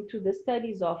back, I mean, to the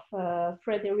studies of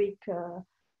Frederic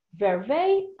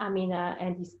Verwey. I mean,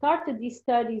 and he started these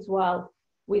studies while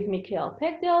with Michael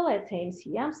Pegdel at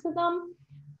AMC Amsterdam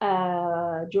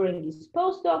during his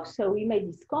postdoc. So we made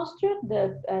this construct,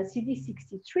 the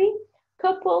CD63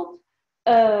 coupled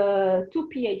to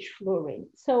pH fluorine.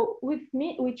 So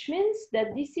which means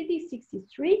that this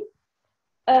CD63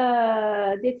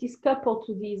 that is coupled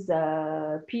to this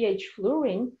pH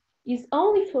fluorine is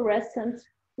only fluorescent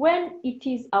when it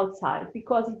is outside,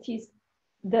 because it is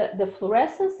the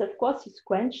fluorescence, of course, is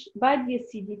quenched by the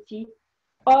acidity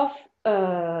of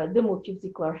the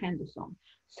multivesicular endosome.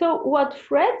 So what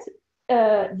Fred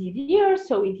did here,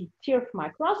 so he did TIRF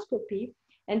microscopy,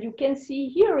 and you can see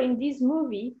here in this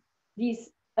movie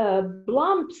these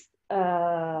blumps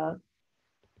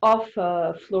of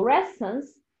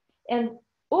fluorescence, and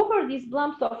over these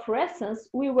blumps of fluorescence,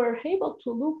 we were able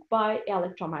to look by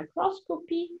electron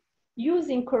microscopy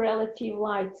using correlative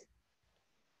light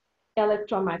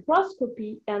electron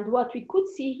microscopy. And what we could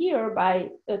see here by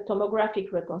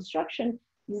tomographic reconstruction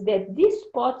is that these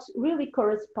spots really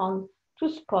correspond to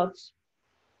spots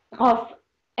of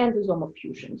endosomal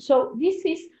fusion. So this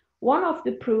is one of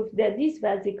the proof that these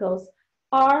vesicles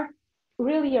are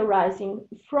really arising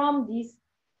from these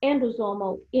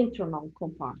endosomal internal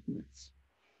compartments.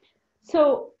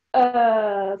 So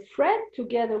Fred,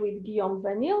 together with Guillaume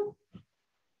Vanille,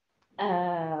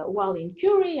 while in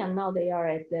Curie, and now they are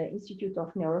at the Institute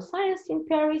of Neuroscience in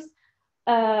Paris,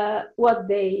 what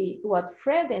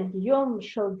Fred and Guillaume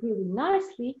showed really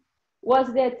nicely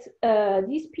was that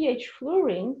this pH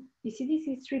fluorine, the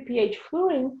CD63 pH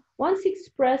fluorine, once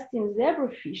expressed in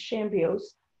zebrafish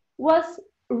embryos, was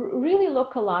really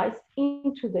localized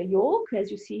into the yolk,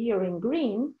 as you see here in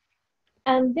green.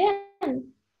 And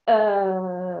then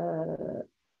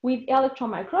with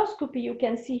electron microscopy, you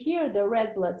can see here the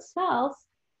red blood cells.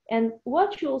 And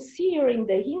what you'll see here in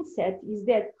the inset is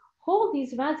that all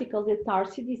these vesicles that are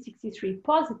CD63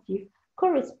 positive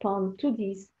correspond to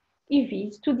these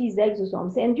EVs, to these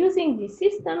exosomes. And using this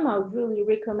system, I would really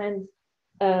recommend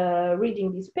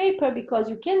reading this paper, because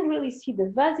you can really see the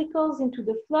vesicles into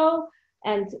the flow,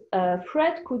 and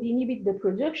Fred could inhibit the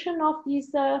production of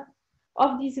these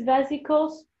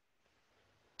vesicles,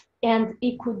 and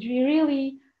he could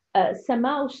really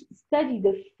somehow study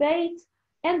the fate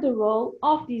and the role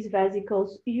of these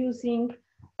vesicles using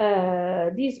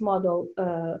these model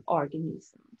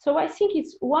organisms. So I think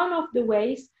it's one of the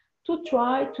ways to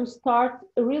try to start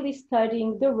really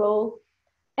studying the role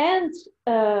and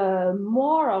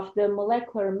more of the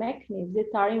molecular mechanisms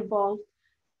that are involved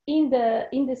in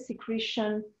the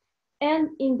secretion and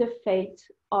in the fate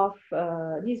of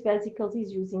these vesicles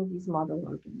is using these model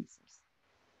organisms.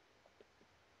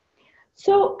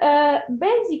 So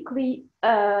basically,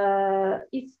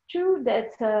 it's true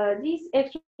that these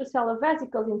extracellular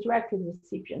vesicles interact with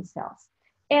recipient cells.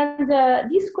 And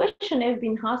this question has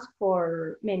been asked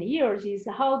for many years, is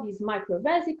how these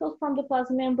microvesicles from the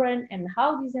plasma membrane and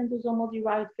how these endosomal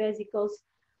derived vesicles,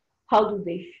 how do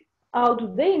they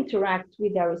interact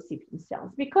with their recipient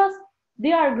cells? Because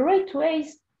they are great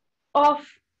ways of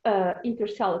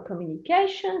intercellular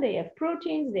communication. They have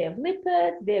proteins, they have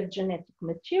lipids, they have genetic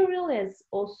material, as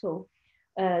also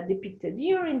depicted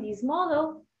here in this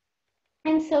model.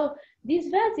 And so these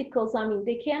vesicles, I mean,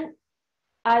 they can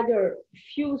either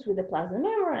fuse with the plasma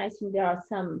membrane. I think there are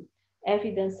some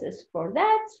evidences for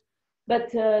that,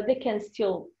 but they can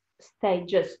still stay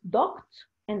just docked.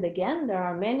 And again, there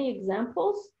are many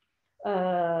examples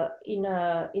in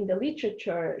the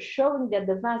literature showing that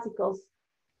the vesicles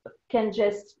can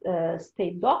just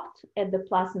stay docked at the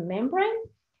plasma membrane,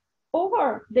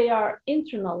 or they are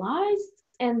internalized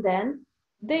and then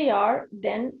they are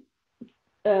then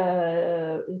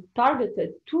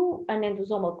targeted to an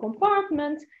endosomal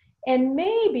compartment, and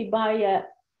maybe by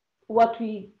what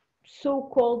we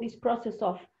so-call this process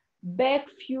of back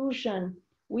fusion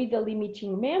with the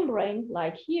limiting membrane,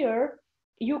 like here,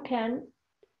 you can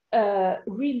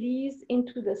release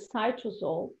into the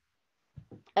cytosol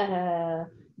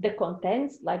the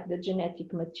contents, like the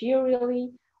genetic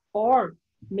material, or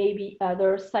maybe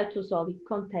other cytosolic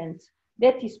contents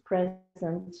that is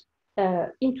present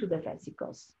into the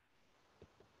vesicles.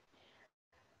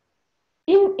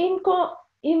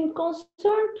 In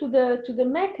concern to the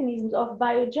mechanisms of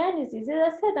biogenesis, as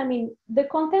I said, I mean, the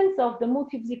contents of the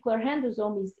multivesicular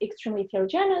endosome is extremely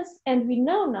heterogeneous, and we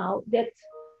know now that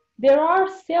there are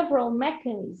several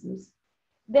mechanisms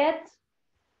that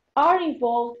are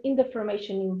involved in the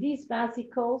formation in these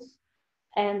vesicles,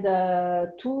 and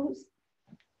to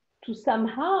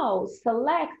somehow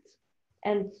select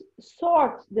and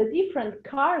sort the different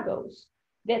cargoes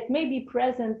that may be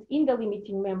present in the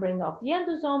limiting membrane of the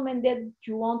endosome and that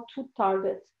you want to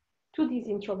target to these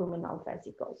intraluminal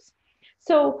vesicles.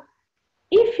 So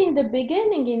if in the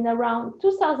beginning, in around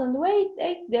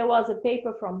 2008, there was a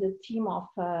paper from the team of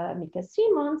Mika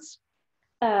Simons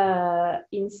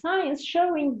in Science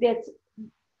showing that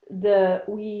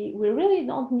we really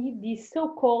don't need these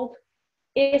so-called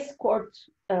escort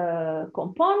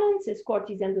components.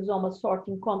 Escort is endosomal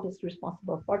sorting complex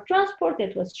responsible for transport,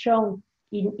 that was shown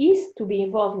in yeast to be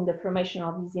involved in the formation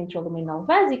of these intraluminal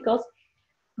vesicles.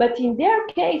 But in their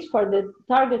case, for the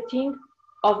targeting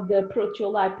of the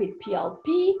proteolipid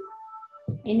PLP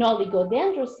in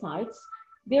oligodendrocytes,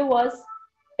 there was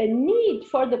a need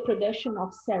for the production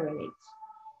of ceramides.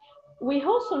 We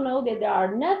also know that there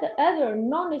are other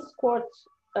non-escort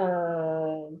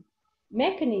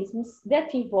mechanisms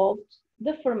that involve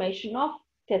the formation of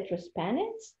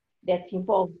tetraspanins, that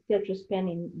involve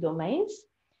tetraspanin domains,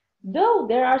 though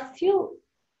there are still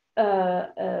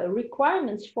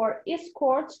requirements for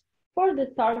escorts for the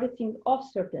targeting of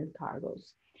certain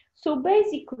cargoes. So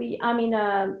basically, I mean,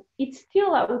 it's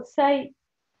still, I would say,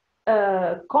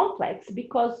 complex,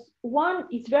 because one,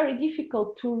 it's very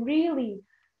difficult to really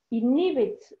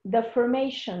inhibit the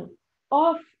formation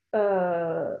of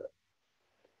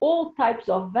all types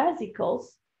of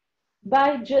vesicles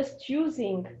by just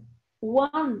using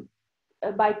one,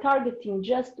 by targeting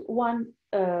just one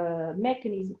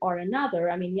mechanism or another.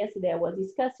 I mean, yesterday I was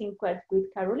discussing quite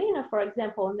with Carolina, for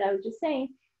example, and I was just saying,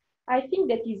 I think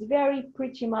that is very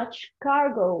pretty much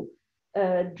cargo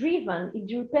driven. It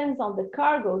depends on the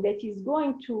cargo that is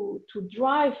going to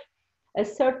drive a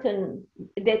certain,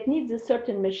 that needs a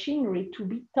certain machinery to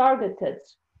be targeted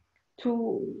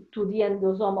to the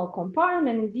endosomal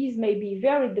compartment. These may be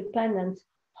very dependent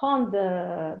on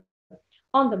the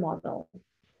model.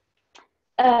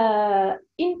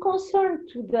 In concern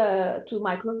to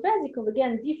microvesicle,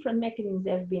 again, different mechanisms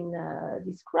have been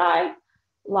described,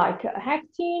 like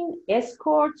actin,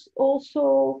 escorts,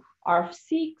 also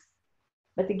ARF6,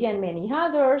 but again, many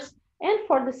others. And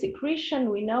for the secretion,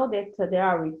 we know that there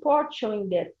are reports showing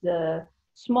that the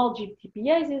small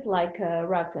GTPases like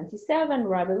RAB27,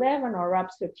 RAB11, or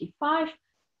RAB35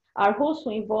 are also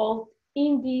involved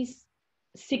in this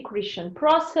secretion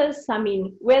process. I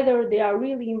mean, whether they are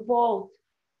really involved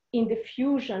in the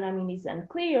fusion, I mean, is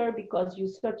unclear, because you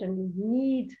certainly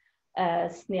need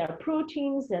snare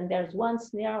proteins, and there's one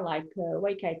snare like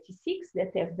WAKIT6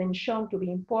 that have been shown to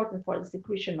be important for the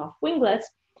secretion of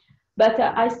winglets. But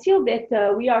I feel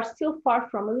that we are still far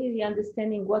from really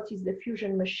understanding what is the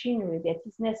fusion machinery that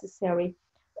is necessary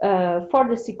for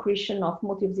the secretion of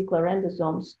multivesicular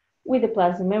endosomes with the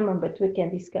plasma membrane, but we can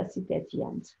discuss it at the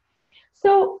end.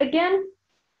 So again,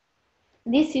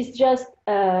 this is just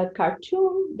a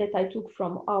cartoon that I took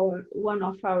from one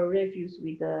of our reviews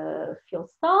with Phil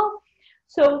Stahl.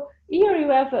 So here you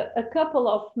have a couple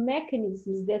of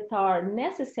mechanisms that are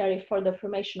necessary for the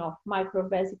formation of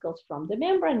microvesicles from the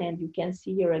membrane. And you can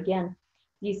see here again,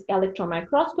 this electron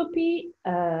microscopy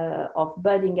of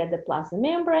budding at the plasma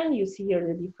membrane. You see here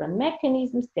the different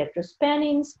mechanisms,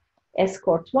 tetraspanins,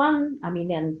 escort1, I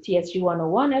mean, and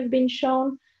TSG101 have been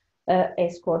shown,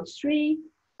 escort3,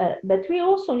 but we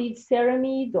also need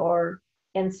ceramide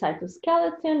and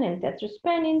cytoskeleton and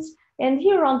tetraspanins. And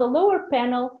here on the lower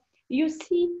panel, you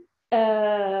see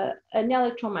an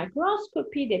electron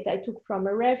microscopy that I took from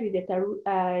a review that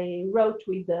I wrote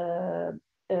with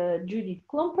Judith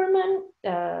Klomperman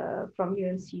from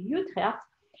UMC Utrecht,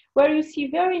 where you see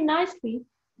very nicely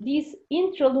this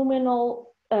intraluminal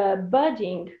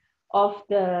budding of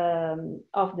the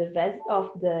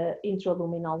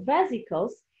intraluminal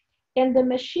vesicles, and the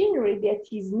machinery that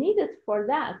is needed for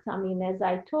that. I mean, as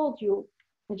I told you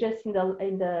just in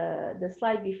the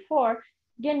slide before,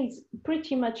 again, it's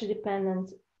pretty much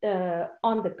dependent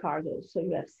on the cargo. So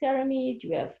you have ceramide,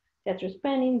 you have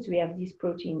tetraspanins, we have this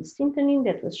protein synthenin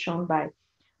that was shown by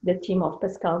the team of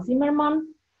Pascal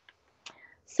Zimmermann.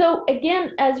 So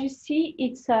again, as you see,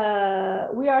 it's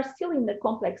we are still in the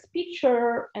complex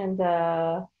picture, and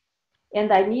I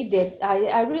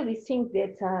really think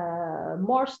that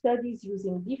more studies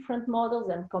using different models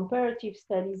and comparative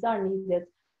studies are needed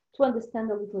to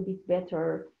understand a little bit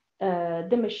better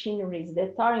the machineries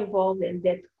that are involved and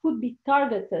that could be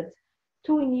targeted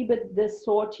to inhibit the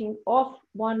sorting of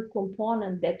one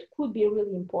component that could be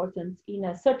really important in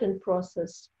a certain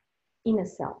process in a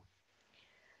cell.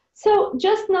 So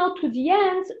just now to the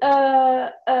end,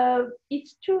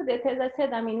 it's true that, as I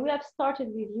said, I mean, we have started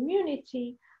with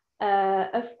immunity.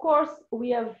 Of course,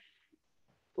 we have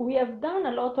done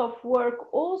a lot of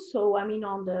work also, I mean,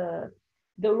 on the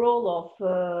role of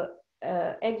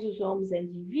exosomes and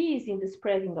EVs in the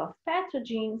spreading of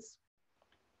pathogens,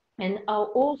 and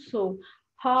also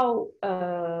how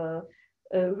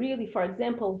really, for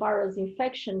example, virus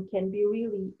infection can be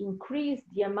really increase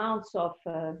the amounts of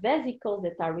vesicles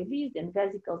that are released and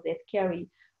vesicles that carry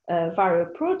viral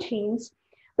proteins.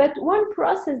 But one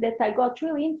process that I got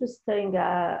really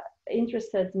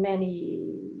interested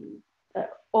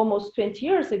almost 20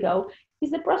 years ago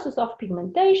is the process of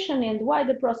pigmentation. And why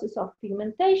the process of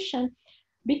pigmentation?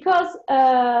 Because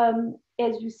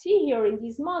as you see here in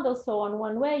this model, so on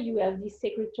one way you have these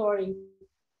secretory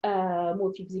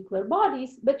multivesicular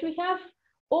bodies, but we have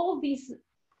all these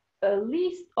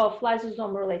list of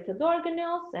lysosome-related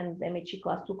organelles, and the MHC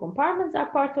class 2 compartments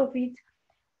are part of it.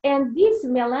 And these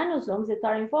melanosomes that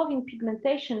are involved in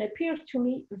pigmentation appear to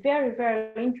me very,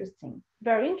 very interesting.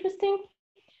 Very interesting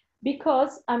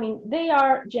because, I mean, they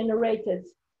are generated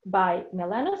by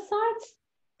melanocytes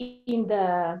in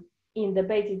the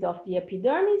basis of the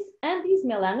epidermis, and these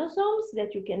melanosomes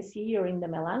that you can see here in the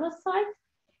melanocyte,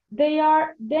 they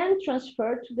are then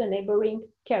transferred to the neighboring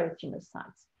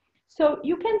keratinocytes. So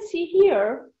you can see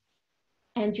here,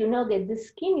 and you know that the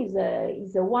skin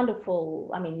is a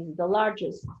wonderful, I mean, it's the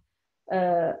largest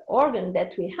organ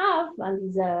that we have,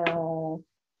 and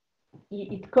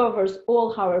it covers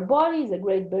all our bodies, a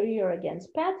great barrier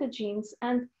against pathogens,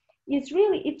 and its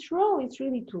role is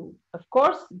really to, of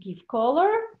course, give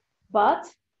color, but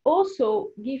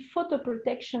also give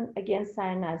photoprotection against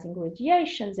ionizing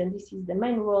radiations, and this is the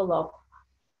main role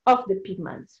of the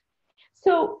pigments.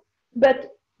 So,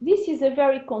 but this is a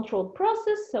very controlled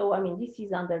process. So, I mean, this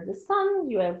is under the sun.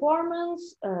 You have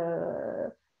hormones,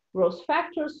 growth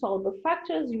factors, soluble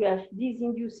factors. You have these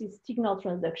induces signal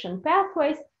transduction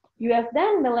pathways. You have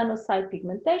then melanocyte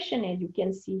pigmentation, and you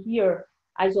can see here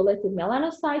isolated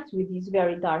melanocytes with these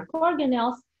very dark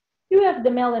organelles. You have the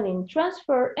melanin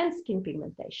transfer and skin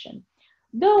pigmentation.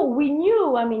 Though we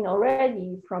knew, I mean,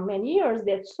 already from many years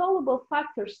that soluble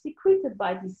factors secreted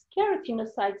by these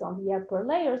keratinocytes on the upper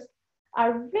layers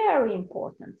are very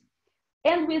important.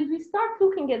 And when we start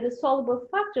looking at the soluble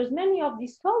factors, many of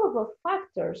these soluble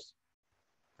factors,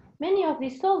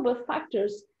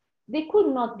 they could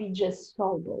not be just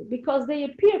soluble because they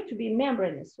appear to be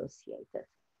membrane associated.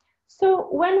 So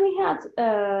when we had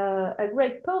a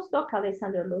great postdoc,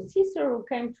 Alessandro Locicer, who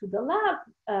came to the lab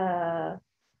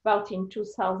about in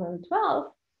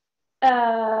 2012,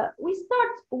 we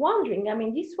start wondering, I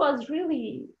mean, this was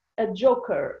really a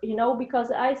joker, you know,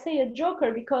 because I say a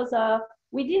joker because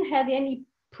we didn't have any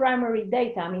primary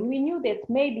data. I mean, we knew that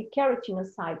maybe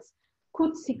keratinocytes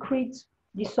could secrete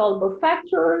dissoluble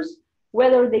factors.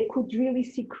 Whether they could really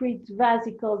secrete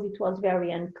vesicles, it was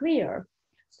very unclear.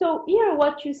 So here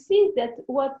what you see is that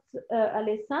what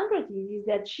Alessandra did is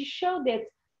that she showed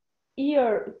that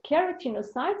here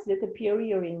keratinocytes that appear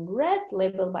here in red,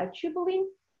 labeled by tubulin,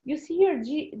 you see here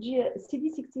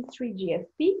CD63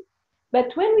 GFP,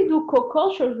 but when we do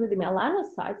co-cultures with the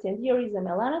melanocytes, and here is a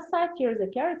melanocyte, here is a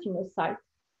keratinocyte,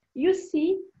 you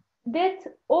see that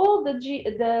all the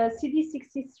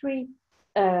CD63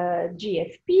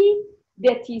 GFP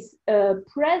that is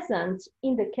present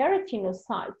in the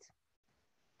keratinocyte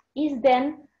is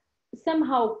then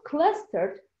somehow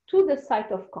clustered to the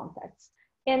site of contacts.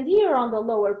 And here on the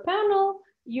lower panel,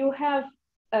 you have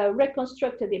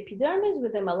reconstructed epidermis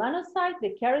with the melanocyte,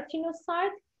 the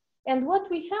keratinocyte. And what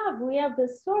we have the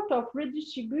sort of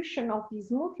redistribution of these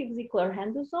multivesicular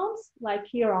endosomes, like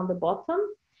here on the bottom.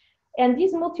 And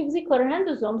these multivesicular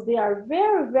endosomes, they are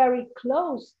very, very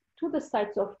close to the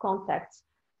sites of contacts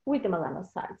with the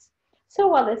melanocytes.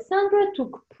 So Alessandra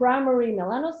took primary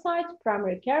melanocytes,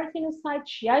 primary keratinocytes.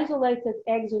 She isolated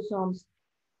exosomes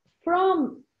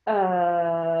from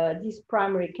these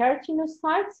primary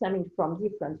keratinocytes, I mean, from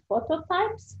different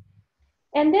phototypes.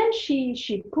 And then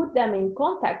she put them in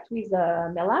contact with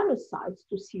melanocytes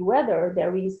to see whether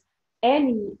there is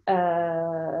any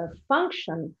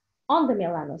function on the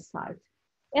melanocyte.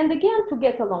 And again, to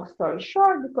get a long story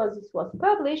short, because this was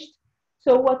published,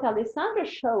 so what Alessandra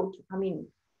showed, I mean,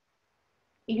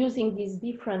 using these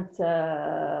different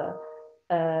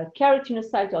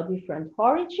keratinocytes of different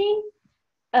origin,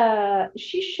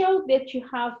 she showed that you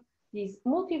have these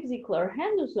multivesicular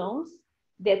endosomes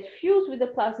that fuse with the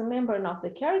plasma membrane of the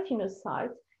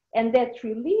keratinocyte and that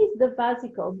release the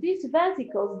vesicle. These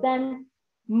vesicles then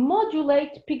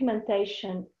modulate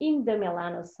pigmentation in the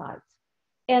melanocyte.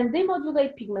 And they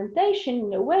modulate pigmentation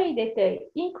in a way that they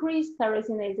increase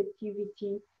tyrosinase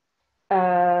activity,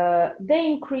 they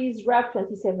increase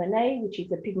RAP27A, which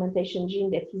is a pigmentation gene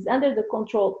that is under the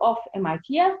control of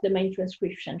MITF, the main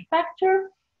transcription factor,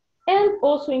 and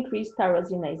also increase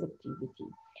tyrosinase activity.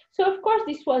 So of course,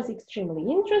 this was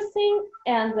extremely interesting.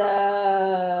 And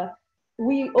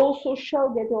we also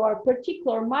showed that there are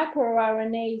particular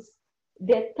microRNAs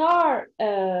that are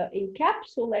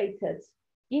encapsulated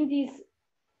in these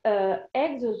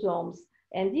exosomes.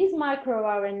 And these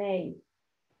microRNA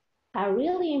are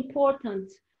really important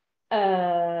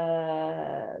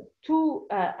I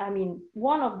mean,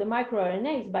 one of the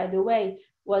microRNAs, by the way,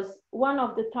 was one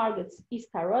of the targets is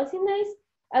tyrosinase.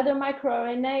 Other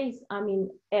microRNAs, I mean,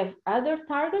 have other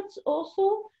targets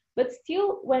also, but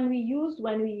still when we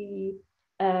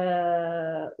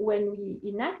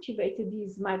inactivated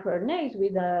these microRNAs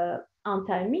with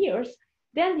anti-mirs,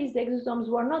 then these exosomes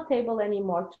were not able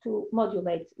anymore to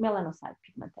modulate melanocyte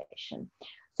pigmentation.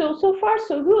 So far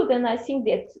so good, and I think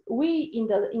that we in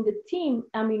the team,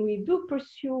 I mean, we do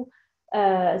pursue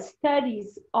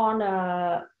studies on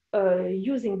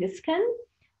using the skin,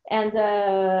 and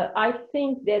I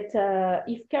think that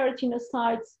if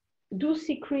keratinocytes do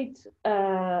secrete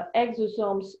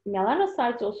exosomes,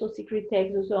 melanocytes also secrete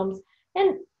exosomes,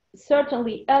 and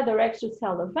certainly other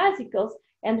extracellular vesicles,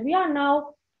 and we are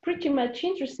now pretty much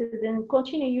interested in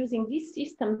continue using this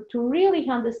system to really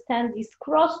understand this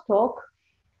crosstalk,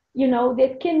 you know,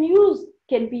 that can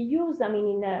be used, I mean,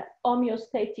 in a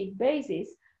homeostatic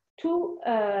basis to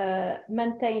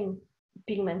maintain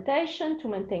pigmentation, to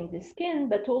maintain the skin,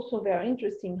 but also very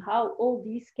interesting how all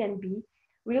these can be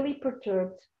really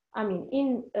perturbed, I mean,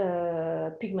 in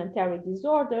pigmentary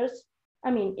disorders,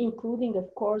 I mean, including, of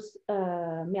course,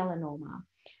 melanoma.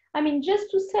 I mean,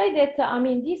 just to say that, I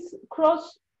mean, these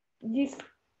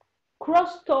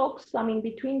crosstalks, I mean,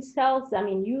 between cells, I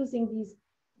mean, using these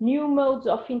new modes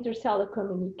of intercellular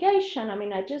communication. I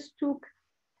mean, I just took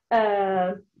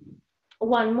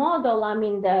one model, I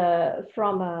mean,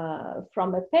 from a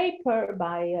paper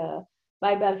by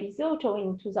Bavisotto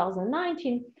in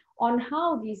 2019 on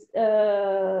how this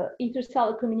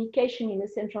intercellular communication in the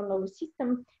central nervous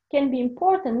system can be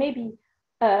important, maybe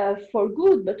for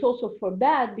good, but also for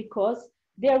bad, because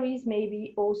there is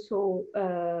maybe also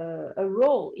a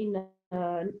role in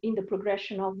the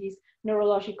progression of these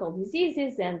neurological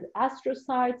diseases and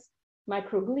astrocytes,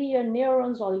 microglia,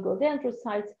 neurons,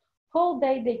 oligodendrocytes. Whole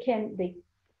day they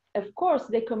of course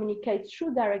they communicate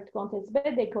through direct contacts,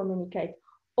 but they communicate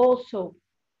also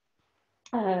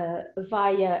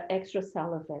via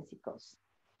extracellular vesicles.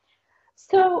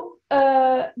 So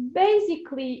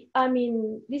basically, I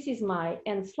mean, this is my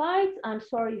end slide. I'm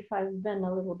sorry if I've been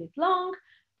a little bit long,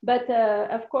 but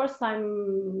of course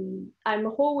I'm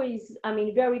always, I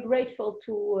mean, very grateful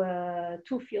to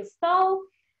Phil Stahl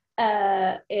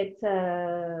at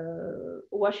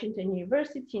Washington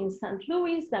University in St.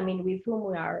 Louis, I mean, with whom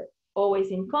we are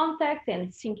always in contact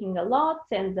and thinking a lot,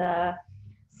 and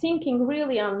thinking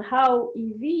really on how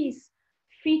EVs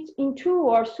fit into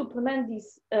or supplement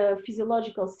these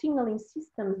physiological signaling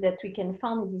systems that we can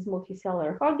find in these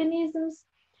multicellular organisms.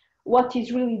 What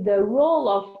is really the role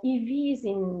of EVs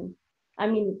in, I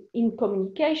mean, in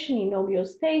communication, in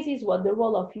homeostasis, what the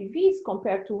role of EVs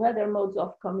compared to other modes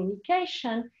of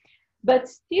communication. But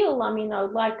still, I mean, I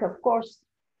would like, of course,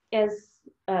 as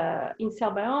in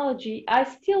cell biology, I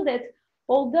still that,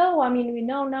 although, I mean, we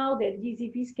know now that these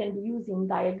EVs can be used in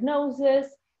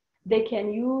diagnosis, they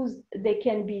can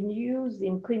be used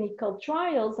in clinical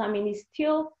trials. I mean, it's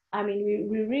still, I mean,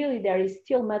 we really, there is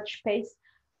still much space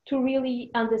to really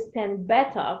understand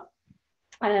better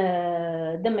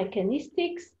the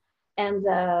mechanistics and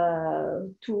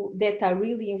that are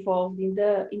really involved in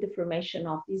the formation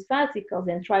of these vesicles,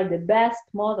 and try the best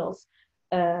models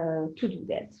to do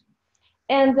that.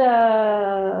 And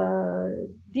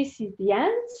this is the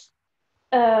end.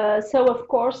 So of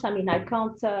course, I mean, I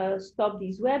can't stop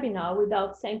this webinar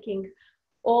without thanking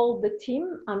all the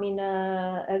team. I mean,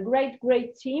 a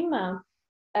great team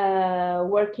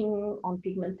working on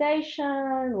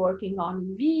pigmentation, working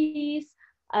on EVs.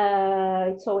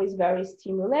 It's always very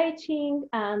stimulating.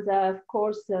 And of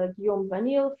course, Guillaume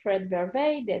Vanille, Fred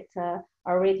Vervey, that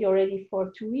are already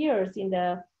for 2 years in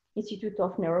the Institute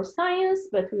of Neuroscience,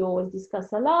 but we always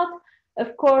discuss a lot.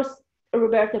 Of course,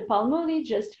 Roberta Palmuli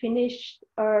just finished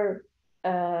her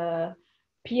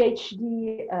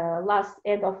PhD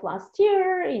end of last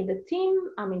year in the team.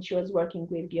 I mean, she was working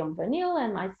with Guillaume Vanille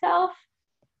and myself.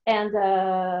 And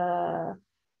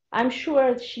I'm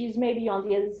sure she's maybe on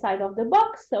the other side of the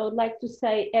box. So I'd like to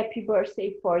say happy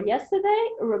birthday for yesterday,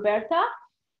 Roberta.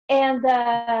 And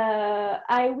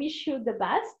I wish you the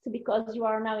best because you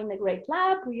are now in a great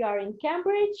lab. We are in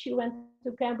Cambridge. You went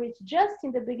to Cambridge just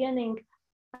in the beginning.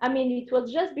 I mean, it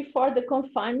was just before the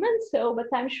confinement. So, but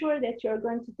I'm sure that you're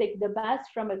going to take the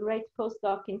best from a great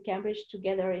postdoc in Cambridge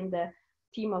together in the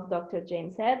team of Dr.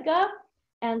 James Edgar.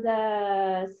 And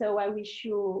so I wish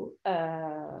you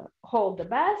all the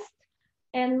best.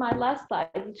 And my last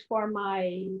slide is for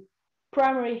my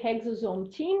primary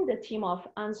exosome team, the team of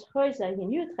Hans Heuser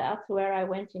in Utrecht, where I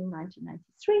went in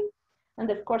 1993. And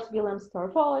of course, Willem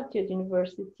Storval at the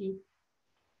University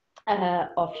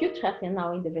of Utrecht and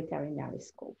now in the veterinary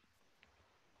school.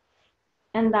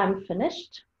 And I'm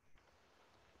finished.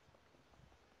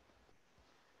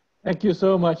 Thank you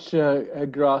so much,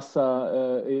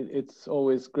 Graça. It's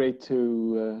always great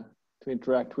to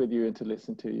interact with you and to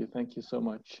listen to you. Thank you so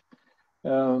much.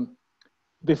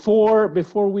 Before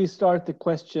we start the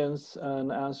questions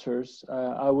and answers,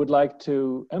 I would like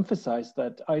to emphasize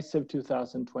that ICEV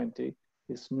 2020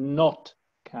 is not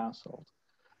cancelled.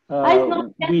 It's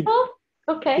not cancelled?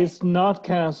 Okay. It's not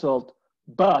cancelled,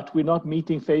 but we're not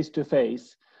meeting face to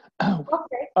face.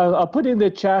 Okay. I'll put in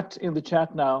the chat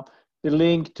now the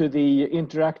link to the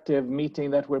interactive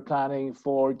meeting that we're planning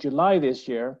for July this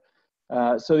year.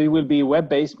 So it will be a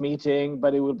web-based meeting,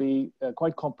 but it will be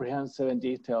quite comprehensive and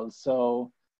detailed.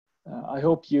 So I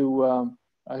hope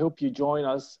you join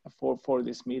us for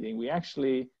this meeting. We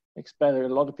actually expect a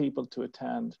lot of people to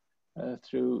attend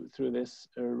through this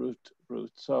route.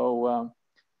 So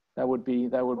that would be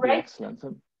excellent.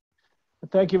 And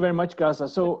thank you very much, Graça.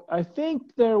 So I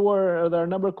think there are a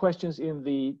number of questions in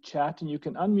the chat, and you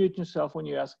can unmute yourself when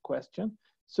you ask a question.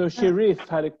 So Sherif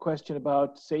had a question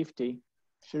about safety.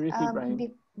 Sherif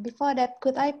Ibrahim. Before that,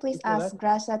 could I please ask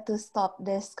Graça to stop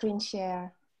the screen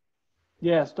share?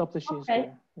 Yeah, stop the screen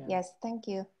share. Yeah. Yes, thank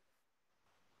you.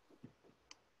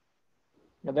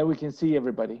 And then we can see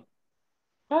everybody.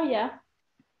 Oh, yeah.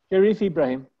 Sherif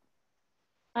Ibrahim.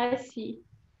 I see.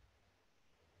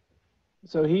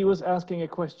 So he was asking a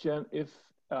question. If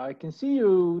I can see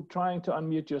you trying to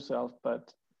unmute yourself,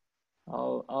 but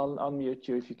I'll unmute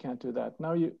you if you can't do that.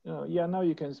 Now now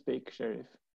you can speak, Sherif.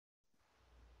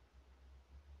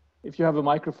 If you have a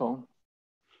microphone.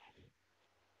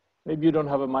 Maybe you don't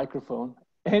have a microphone.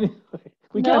 Anyway,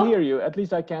 we can't hear you. At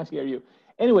least I can't hear you.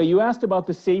 Anyway, you asked about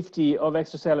the safety of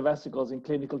extracellular vesicles in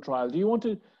clinical trials. Do you want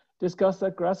to discuss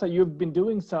that, Graça? You've been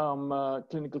doing some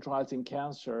clinical trials in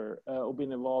cancer, or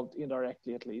been involved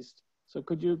indirectly at least. So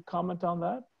could you comment on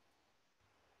that?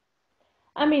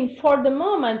 I mean, for the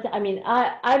moment, I mean,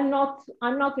 I'm not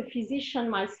a physician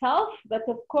myself, but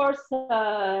of course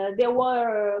there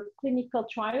were clinical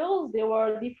trials. There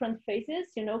were different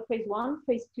phases, you know, phase 1,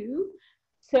 phase 2.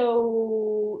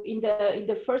 So in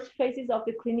the first phases of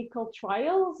the clinical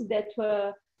trials that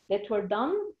were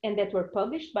done and that were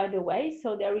published, by the way.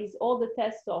 So there is all the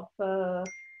tests of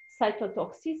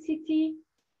cytotoxicity.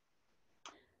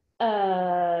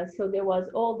 So there was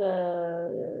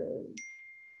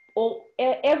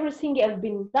everything has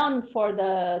been done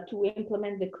to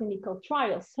implement the clinical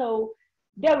trial. So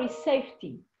there is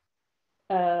safety.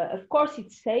 Of course,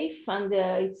 it's safe and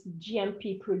it's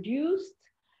GMP produced.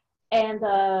 And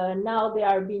now they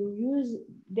have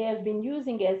been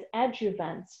using as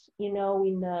adjuvants, you know,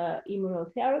 in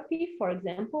immunotherapy, for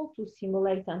example, to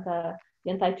simulate the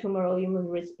anti-tumoral immune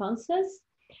responses.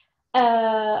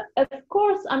 Of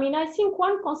course, I mean, I think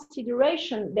one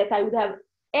consideration that I would have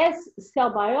as cell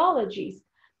biologist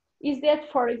is that,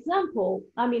 for example,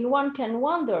 I mean, one can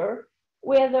wonder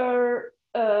whether,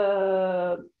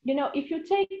 you know, if you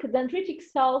take dendritic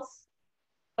cells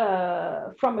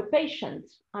from a patient,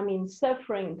 I mean,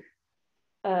 suffering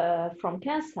from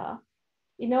cancer,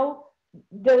 you know,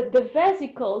 the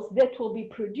vesicles that will be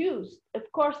produced,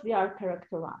 of course, they are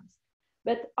characterized.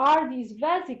 But are these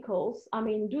vesicles, I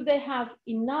mean, do they have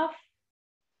enough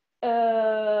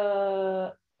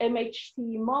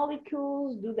MHC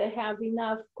molecules? Do they have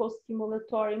enough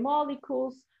co-stimulatory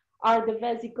molecules? Are the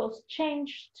vesicles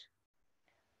changed?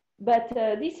 But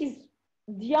this is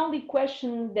the only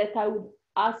question that I would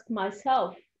ask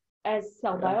myself as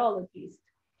cell biologist.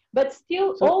 But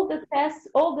still, So, all the tests,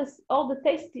 all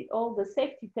the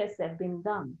safety tests have been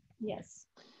done. Yes.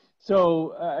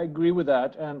 so I agree with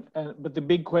that, but the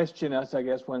big question is, I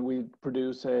guess, when we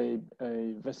produce a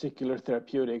vesicular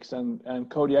therapeutics, and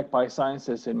Kodiak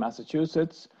Biosciences in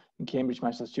Massachusetts, in Cambridge,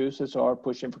 Massachusetts, are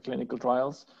pushing for clinical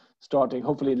trials, starting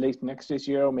hopefully late next this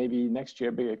year or maybe next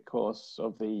year because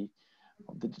of the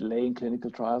delay in clinical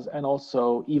trials, and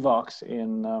also Evox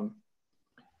in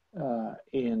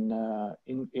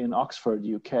Oxford,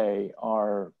 UK,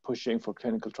 are pushing for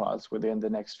clinical trials within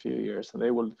the next few years. So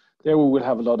there we will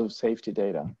have a lot of safety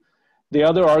data. The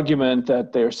other argument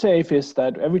that they're safe is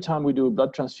that every time we do a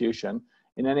blood transfusion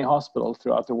in any hospital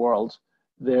throughout the world,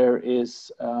 there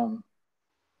is a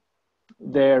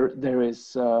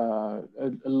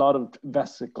lot of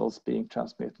vesicles being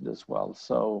transmitted as well.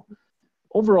 So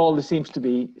overall, there seems to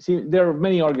be, there are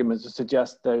many arguments to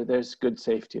suggest that there's good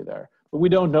safety there, but we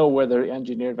don't know whether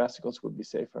engineered vesicles would be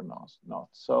safe or not.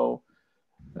 So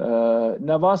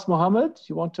Nawaz Mohammed,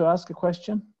 you want to ask a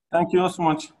question? Thank you so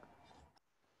much.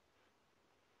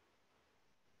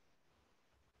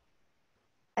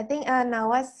 I think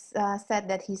Nawaz said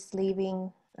that he's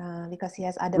leaving because he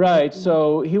has other Right, meetings.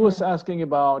 so he was asking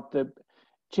about the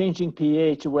changing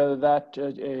pH, whether that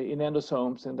in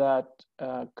endosomes, and that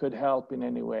could help in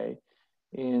any way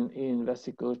in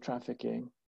vesicular trafficking.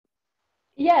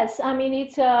 Yes, I mean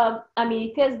it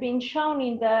has been shown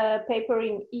in the paper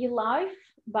in eLife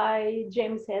by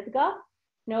James Edgar,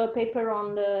 a paper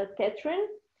on the tetrin.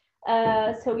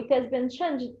 So it has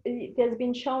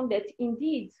been shown that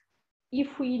indeed,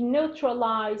 if we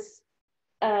neutralize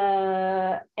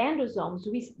endosomes,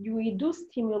 we do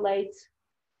stimulate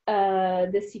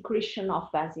the secretion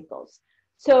of vesicles.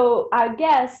 So I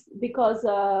guess because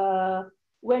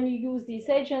when you use these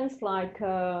agents like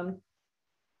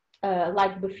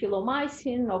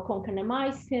bifilomycin or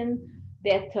concanemycin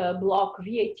that block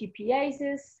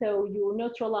VATPases, so you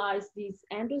neutralize these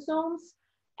endosomes,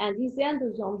 and these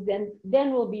endosomes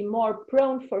then will be more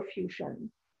prone for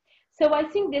fusion. So I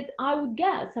think that I would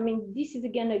guess, I mean, this is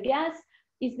again a guess,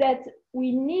 is that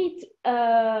we need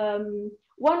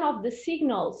one of the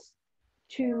signals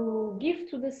to give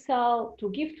to the cell, to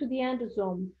give to the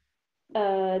endosome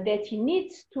that it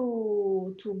needs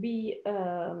to be,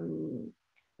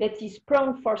 that is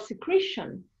prone for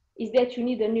secretion, is that you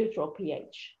need a neutral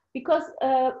pH. Because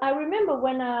I remember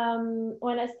when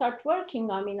I start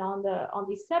working, I mean, on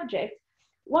this subject,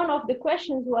 one of the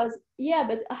questions was, yeah,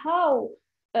 but how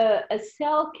a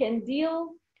cell can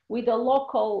deal with a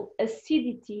local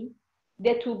acidity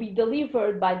that will be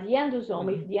delivered by the endosome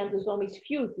if the endosome is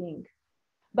fusing.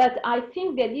 But I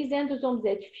think that these endosomes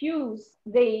that fuse,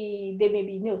 they may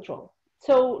be neutral.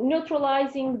 So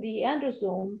neutralizing the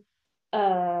endosome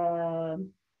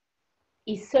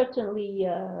is certainly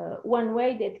one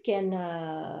way that can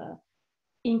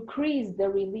increase the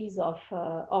release of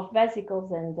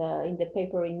vesicles, and in the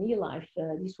paper in eLife,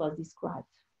 this was described.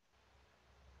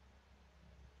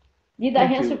 Did I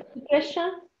answer the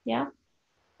question? Yeah.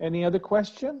 Any other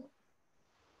question?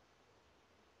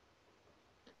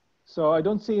 So I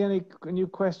don't see any new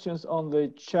questions on the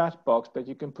chat box, but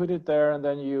you can put it there, and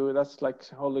then that's like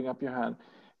holding up your hand.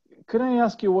 Could I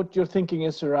ask you what your thinking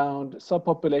is around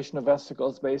subpopulation of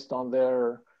vesicles based on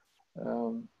their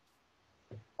on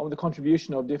the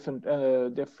contribution of different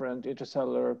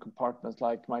intracellular compartments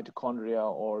like mitochondria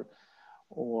or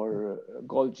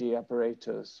Golgi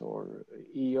apparatus or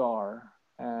ER,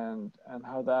 and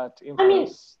how that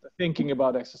influences the thinking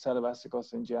about extracellular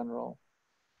vesicles in general?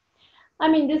 I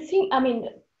mean,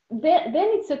 then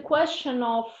it's a question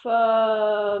of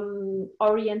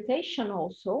orientation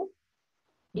also,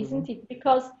 isn't it?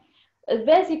 Because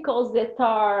vesicles that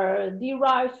are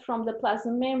derived from the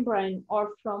plasma membrane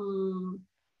or from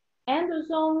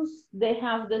endosomes, they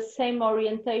have the same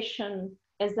orientation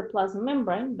as the plasma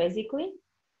membrane, basically.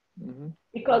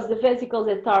 Because the vesicles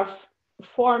that are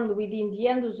formed within the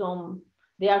endosome,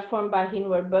 they are formed by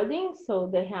inward budding, so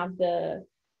they have the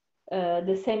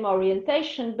same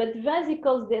orientation. But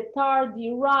vesicles that are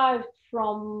derived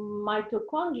from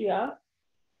mitochondria,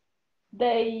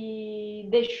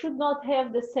 they should not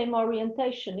have the same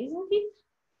orientation, isn't it?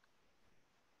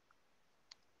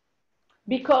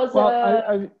 Because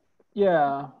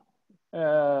yeah,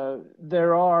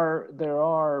 there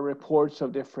are reports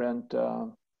of different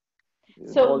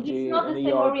so this is not the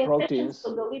same orientation, proteins.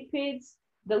 so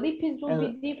the lipids will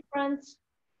be different.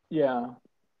 Yeah.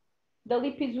 The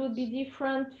lipids would be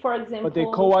different, for example. But they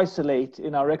co-isolate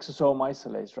in our exosome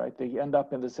isolates, right? They end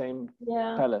up in the same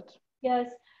pellet.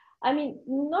 Yes. I mean,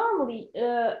 normally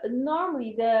the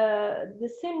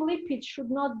same lipid should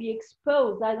not be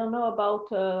exposed. I don't know about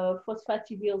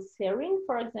phosphatidylserine,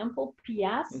 for example,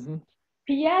 PS. Mm-hmm.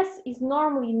 PS is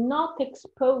normally not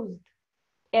exposed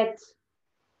at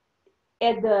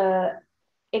the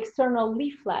external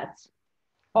leaflets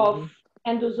of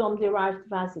endosome-derived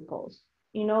vesicles.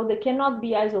 You know, they cannot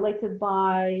be isolated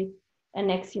by an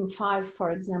Exim5,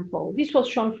 for example. This was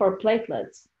shown for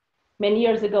platelets many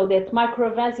years ago, that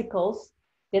microvesicles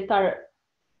that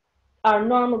are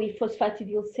normally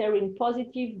phosphatidylserine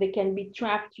positive, they can be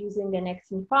trapped using an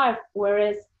Exim5,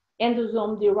 whereas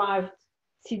endosome-derived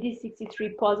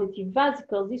CD63 positive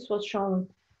vesicles, this was shown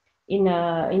in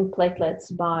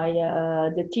platelets by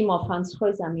the team of Hans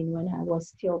Reusamin when I was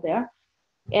still there.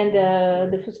 And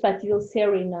the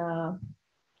phosphatidylserine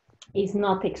is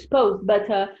not exposed, but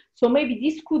so maybe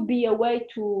this could be a way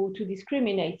to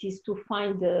discriminate, is to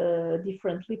find the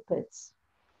different lipids.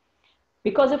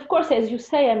 Because of course, as you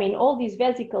say, I mean, all these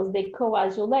vesicles, they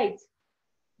co-isolate,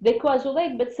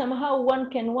 but somehow one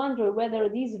can wonder whether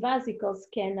these vesicles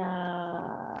can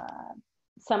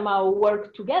somehow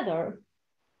work together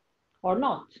or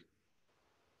not.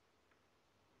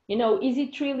 You know, is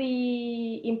it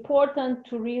really important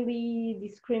to really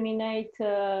discriminate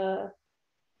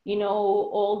you know,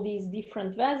 all these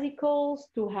different vesicles,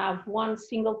 to have one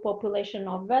single population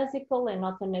of vesicle and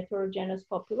not a heterogeneous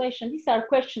population? These are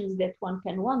questions that one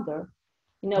can wonder.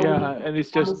 You know, yeah, and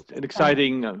it's just an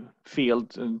exciting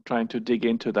field and trying to dig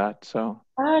into that. So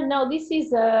no, this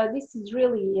is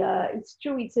really it's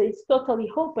true. It's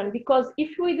totally open, because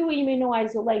if we do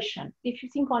immunoisolation, if you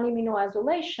think on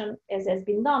immunoisolation, as has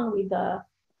been done with,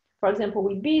 for example,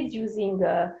 with beads using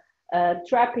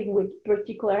trapping with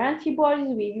particular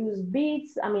antibodies, we use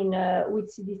beads, I mean,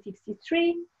 with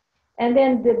CD63, and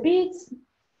then the beads,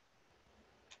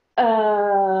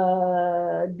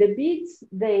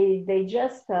 they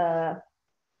just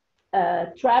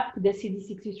trap the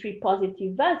CD63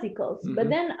 positive vesicles. But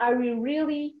then are we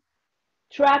really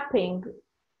trapping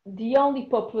the only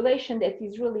population that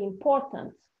is really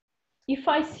important? If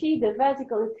I see the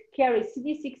vesicles that carry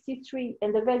CD63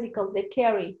 and the vesicles that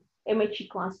carry MHC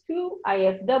class 2, I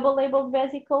have double labeled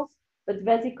vesicles, but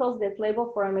vesicles that label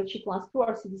for MHC class 2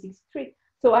 are CD63.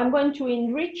 So I'm going to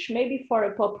enrich maybe for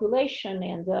a population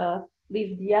and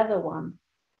leave the other one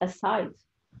aside.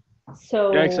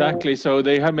 So yeah, exactly. So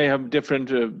they may have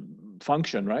different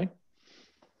function, right?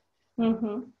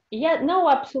 Yeah, no,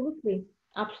 absolutely.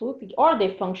 Absolutely. Or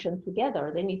they function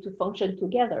together. They need to function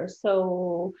together.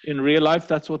 So in real life,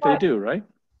 that's what they do, right?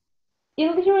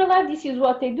 In real life, this is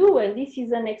what they do, and this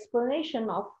is an explanation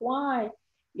of why,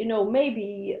 you know,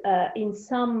 maybe in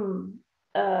some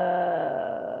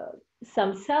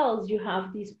cells you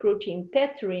have this protein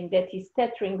tethering that is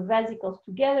tethering vesicles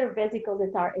together, vesicles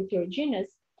that are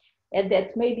heterogeneous, and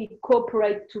that maybe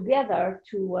cooperate together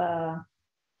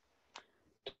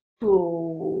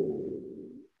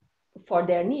for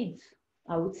their needs,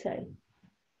 I would say.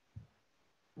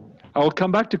 I'll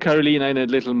come back to Carolina in a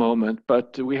little moment,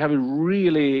 but we have a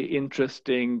really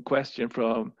interesting question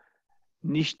from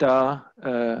Nishta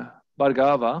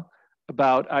Bhargava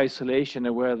about isolation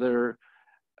and whether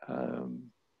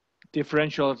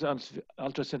differential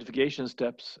ultracentrifugation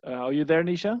steps. Are you there,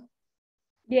 Nisha?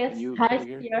 Yes, hi,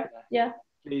 here. Yeah.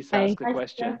 Please ask the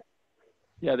question.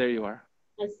 Yeah, there you are.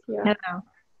 Yes, here. Hello.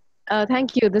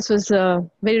 Thank you. This was a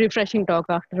very refreshing talk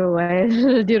after a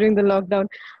while during the lockdown.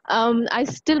 I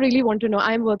still really want to know,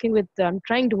 I'm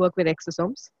trying to work with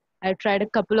exosomes. I've tried a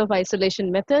couple of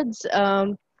isolation methods.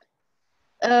 I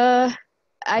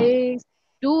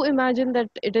do imagine that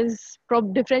it is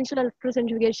differential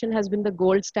ultracentrifugation has been the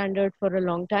gold standard for a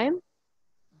long time,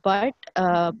 but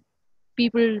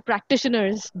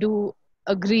practitioners do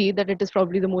agree that it is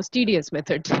probably the most tedious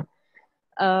method.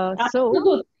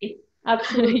 Absolutely.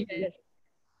 Yes.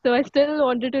 So I still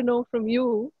wanted to know from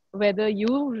you whether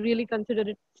you really consider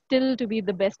it still to be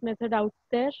the best method out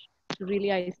there to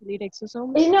really isolate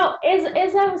exosomes. You know,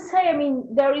 as I would say, I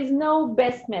mean, there is no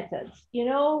best method. You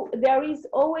know, there is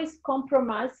always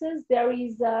compromises. There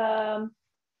is all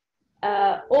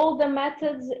the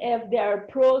methods have their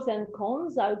pros and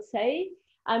cons, I would say.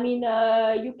 I mean,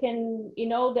 you can, you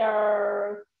know,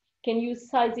 can use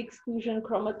size exclusion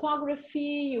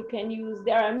chromatography.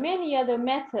 There are many other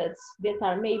methods that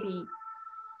are maybe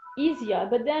easier,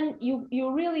 but then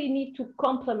you really need to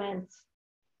complement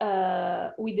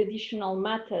with additional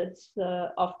methods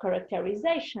of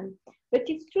characterization. But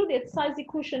it's true that size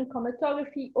exclusion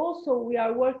chromatography also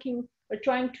we're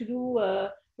trying to do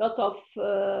a lot of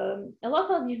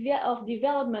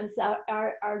developments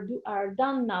are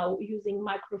done now using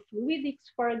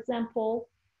microfluidics, for example.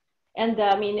 And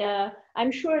I mean,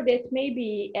 I'm sure that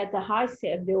maybe at the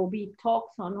HICEP there will be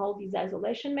talks on all these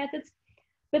isolation methods.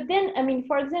 But then, I mean,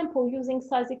 for example, using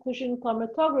size occlusion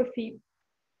chromatography,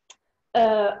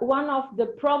 one of the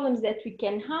problems that we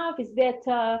can have is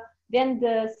that then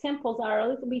the samples are a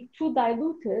little bit too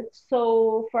diluted.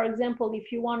 So, for example,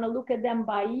 if you want to look at them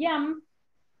by EM,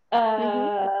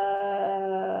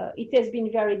 it has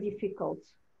been very difficult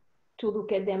to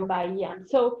look at them by EM.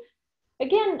 So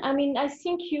again, I mean, I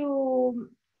think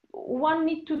one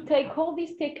need to take all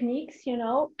these techniques, you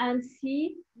know, and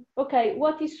see, okay,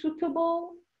 what is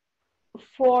suitable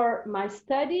for my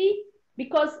study,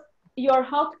 because your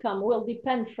outcome will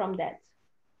depend from that.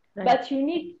 Right. But you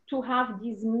need to have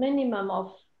this minimum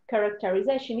of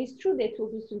characterization. It's true that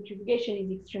centrifugation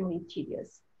is extremely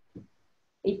tedious.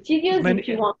 It's tedious if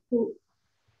you want to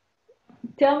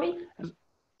tell me.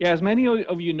 Yeah, as many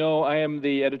of you know, I am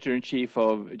the editor-in-chief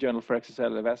of Journal for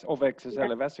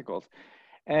Extracellular Vesicles.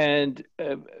 And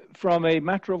from a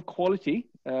matter of quality,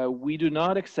 we do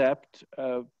not accept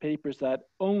papers that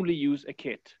only use a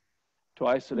kit to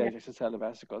isolate extracellular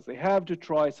vesicles. They have to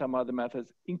try some other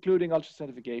methods, including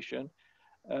ultracentrifugation,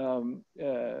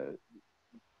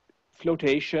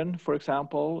 flotation, for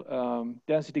example.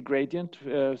 Density gradient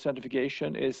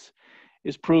centrifugation is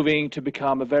proving to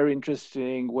become a very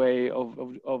interesting way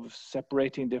of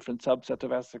separating different subsets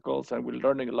of vesicles, and we're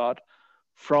learning a lot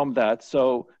from that.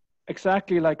 So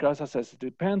exactly like Graça says, it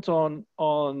depends on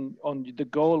the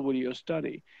goal with your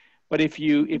study. But if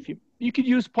you could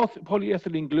use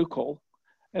polyethylene glycol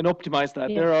and optimize that,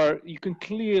 you can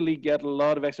clearly get a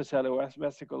lot of extracellular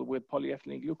vesicle with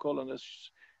polyethylene glycol and a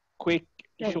quick,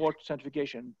 short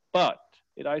centrifugation. But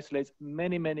it isolates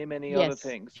many other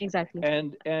things. Exactly.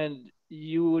 And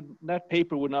that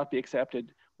paper would not be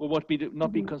accepted, or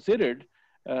not be considered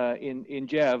in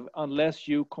JEV unless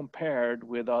you compared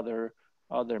with other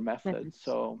methods.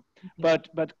 So,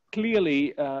 but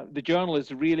clearly the journal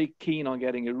is really keen on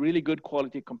getting a really good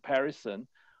quality comparison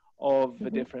of the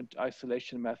different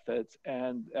isolation methods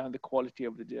and the quality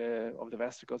of the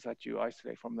vesicles that you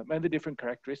isolate from them and the different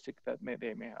characteristics that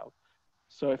they may have.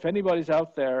 So if anybody's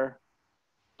out there,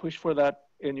 push for that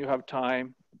and you have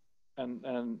time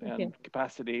and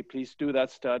capacity, please do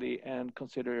that study and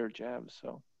consider your JEV.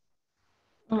 So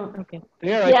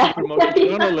there I can promote the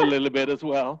journal a little bit as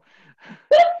well.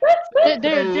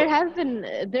 There have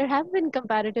been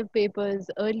comparative papers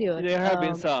earlier. There have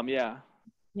been some, yeah,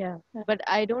 but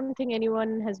I don't think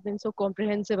anyone has been so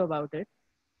comprehensive about it.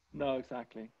 No,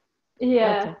 exactly.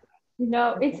 Yeah.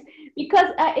 No, it's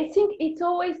because I think it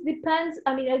always depends.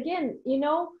 I mean, again, you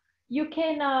know, you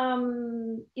can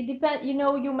it depends, you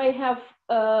know, you may have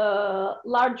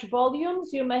large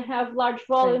volumes, you may have large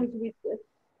volumes with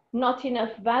not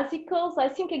enough vesicles. I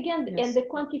think again, and the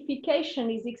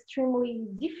quantification is extremely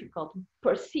difficult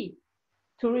per se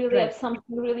to really have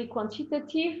something really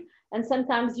quantitative. And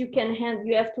sometimes you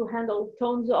have to handle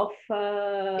tons of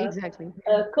culture.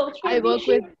 I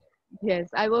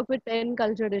work with 10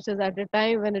 culture dishes at a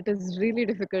time when it is really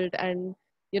difficult, and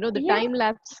you know the time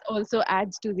lapse also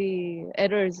adds to the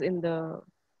errors in the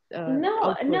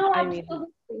output.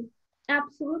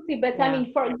 Absolutely. But I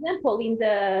mean, for example, in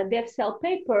the DevCell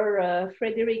paper,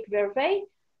 Frédéric Vervet,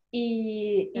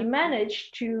 he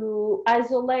managed to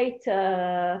isolate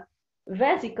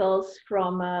vesicles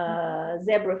from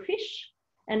zebrafish,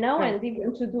 and now and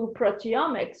even to do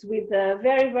proteomics with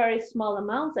very small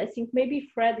amounts. I think maybe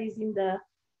Fred is in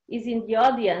the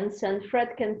audience, and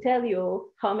Fred can tell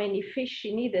you how many fish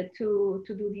he needed to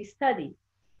do this study.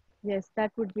 Yes,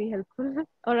 that would be helpful.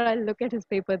 Or I'll look at his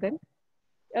paper then.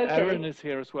 Okay. Aaron is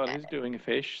here as well. He's doing a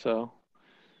fish, so.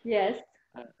 Yes.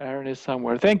 Aaron is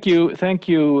somewhere. Thank you,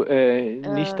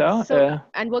 Nishta.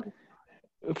 And what?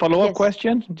 Follow-up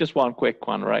question? Just one quick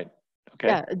one, right? Okay.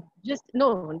 Yeah,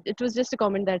 it was just a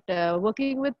comment that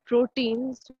working with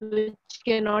proteins which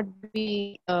cannot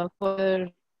be for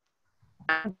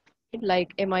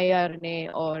like miRNA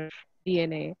or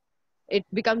DNA, it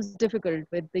becomes difficult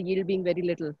with the yield being very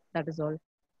little. That is all.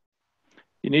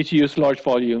 You need to use large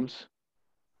volumes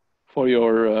for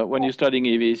your when you're studying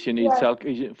EVs. You need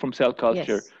from cell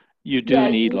culture. Yes. You do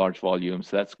need large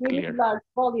volumes. That's clear. You need large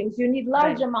volumes. You need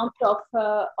large amounts of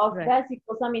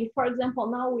vesicles. I mean, for example,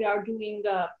 now we are doing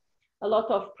a lot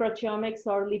of proteomics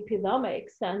or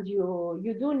lipidomics, and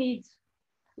you do need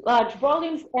large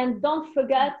volumes. And don't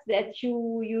forget that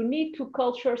you need to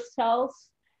culture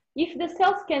cells. If the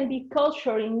cells can be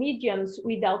cultured in mediums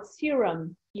without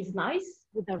serum, is nice.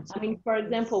 I mean, for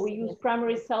example, we use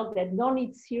primary cells that don't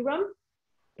need serum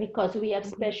because we have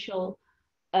special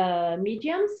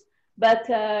mediums. but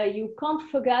you can't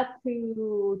forget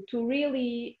to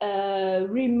really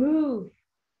remove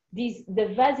the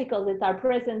vesicles that are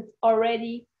present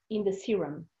already in the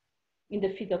serum, in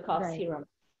the fetal calf serum.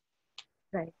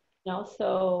 Right. No,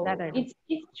 so it's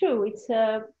true.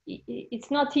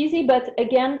 It's not easy, but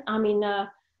again, I mean,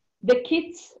 the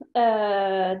kits.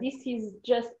 This is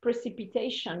just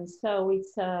precipitation, so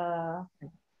it's.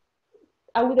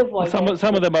 I would avoid. Well,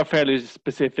 some of them are fairly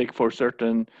specific for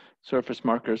certain surface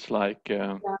markers, like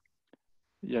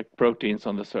proteins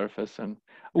on the surface, and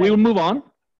we'll move on.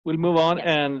 We'll move on,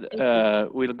 and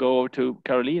we'll go over to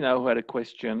Carolina, who had a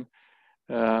question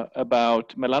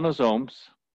about melanosomes.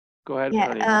 Go ahead,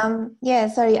 Carolina. Yeah,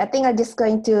 sorry. I think I'm just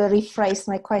going to rephrase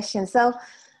my question. So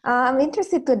I'm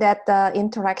interested to that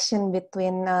interaction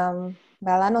between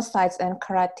melanocytes and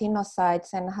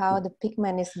keratinocytes and how the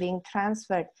pigment is being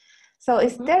transferred. So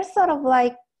is there sort of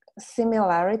like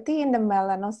similarity in the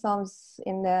melanosomes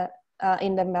in the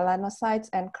melanocytes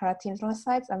and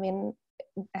keratinocytes? I mean,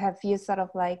 have you sort of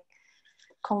like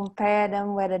compare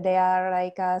them whether they are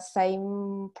like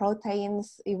same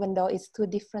proteins, even though it's two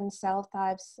different cell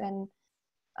types? And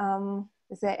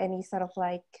is there any sort of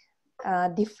like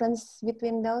difference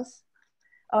between those?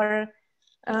 Or,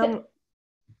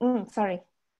 sorry.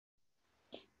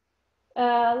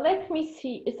 Let me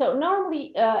see. So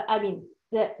normally, I mean,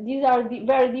 these are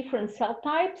very different cell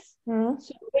types.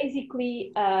 So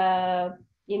basically,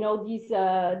 you know, these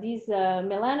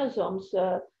melanosomes,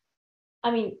 I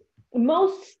mean,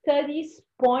 most studies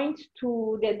point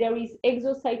to that there is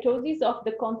exocytosis of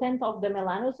the content of the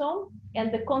melanosome,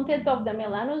 and the content of the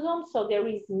melanosome, so there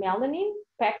is melanin,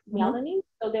 packed melanin.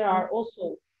 So there are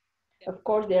also, of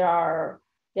course, there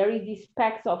is these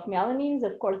packs of melanins.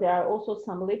 Of course, there are also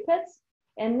some lipids,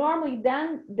 and normally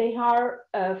then they are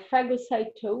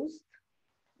phagocytosed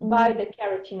by the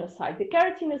keratinocyte. The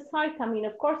keratinocyte, I mean,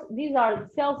 of course, these are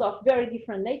cells of very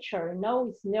different nature. You know,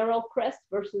 it's neural crest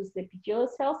versus the epithelial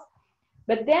cells.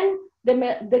 But then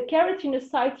the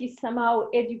keratinocyte is somehow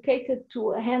educated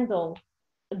to handle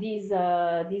these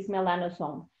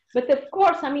melanosomes. But of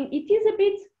course, I mean, it is a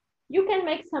bit, you can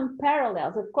make some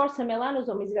parallels. Of course, a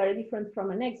melanosome is very different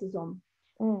from an exosome.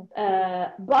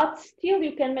 But still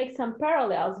you can make some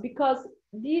parallels, because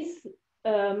these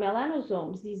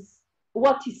melanosomes,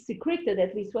 what is secreted,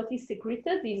 at least what is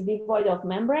secreted, is devoid of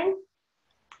membrane,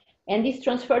 and is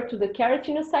transferred to the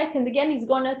keratinocyte, and again is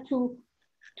going to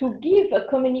give a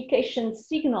communication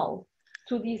signal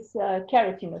to this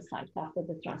keratinocyte after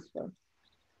the transfer.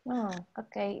 Oh,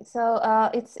 okay. So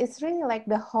it's really like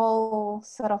the whole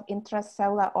sort of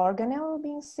intracellular organelle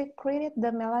being secreted,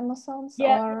 the melanosomes?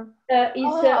 Yeah, or okay.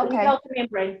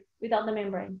 Without the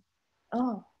membrane.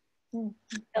 Oh.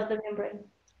 Without the membrane.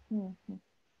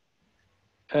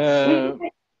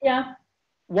 Yeah.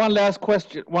 One last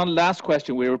question.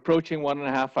 We're approaching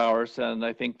 1.5 hours, and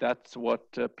I think that's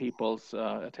what people's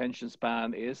attention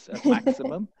span is at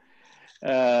maximum.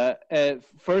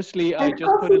 Firstly, I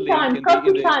just put a link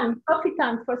coffee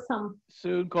time for some.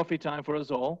 Soon, coffee time for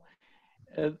us all.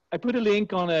 I put a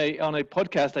link on a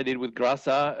podcast I did with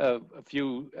Graça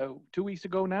 2 weeks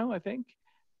ago now, I think.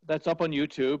 That's up on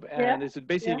YouTube, and it's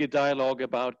basically a dialogue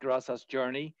about Graça's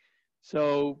journey.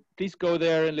 So please go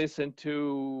there and listen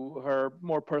to her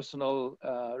more personal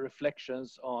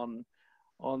reflections on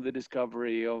the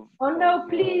discovery of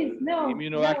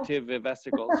immunoactive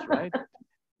vesicles, right?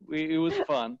 It was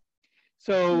fun.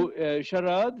 So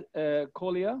Sharad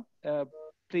Kolia,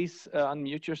 please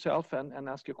unmute yourself and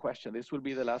ask your question. This will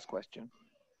be the last question.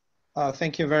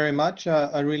 Thank you very much.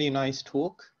 A really nice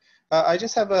talk. I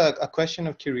just have a question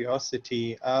of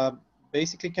curiosity.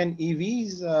 Basically, can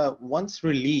EVs, once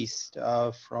released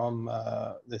from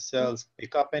the cells,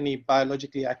 pick up any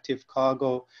biologically active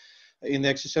cargo in the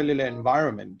extracellular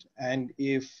environment? And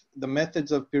if the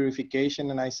methods of purification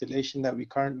and isolation that we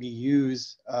currently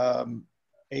use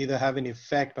either have an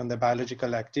effect on the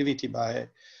biological activity by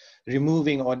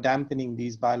removing or dampening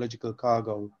these biological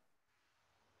cargo?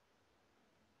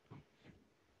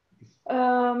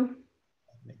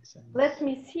 Let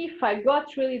me see if I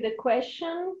got really the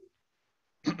question.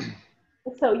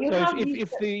 So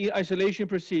if the isolation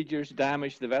procedures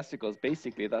damage the vesicles,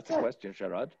 basically that's the question,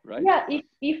 Sharad, right? Yeah,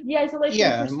 if the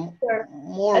isolation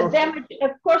procedure damage,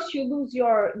 of course you lose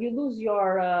your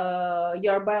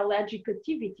biologic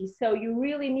activity. So you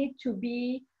really need to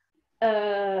be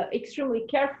extremely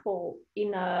careful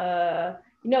in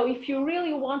if you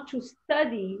really want to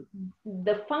study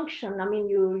the function. I mean,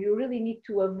 you really need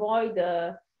to avoid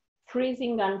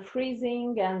freezing,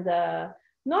 unfreezing, and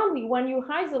normally when you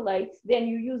isolate, then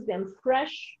you use them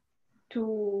fresh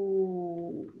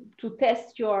to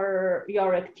test your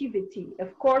activity.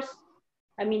 Of course,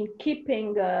 I mean,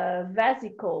 keeping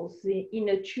vesicles in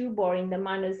a tube or in the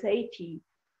 -80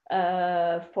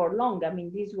 for long, I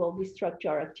mean, this will disrupt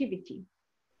your activity.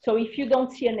 So if you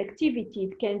don't see an activity,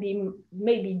 it can be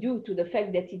maybe due to the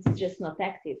fact that it's just not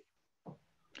active.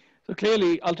 So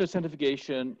clearly,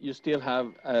 ultracentrifugation, you still have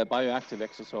bioactive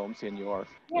exosomes in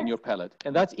your pellet,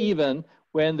 and that's even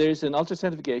when there's an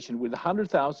ultracentrifugation with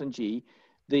 100,000 G.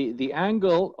 The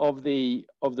angle of the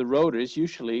rotor is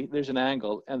usually there's an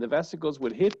angle, and the vesicles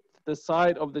would hit the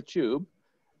side of the tube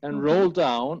and roll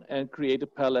down and create a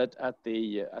pellet at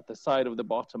the side of the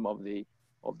bottom of the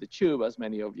tube, as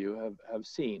many of you have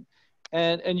seen.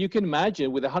 And you can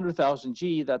imagine with 100,000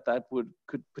 G that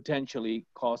could potentially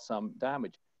cause some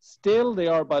damage. Still, they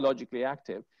are biologically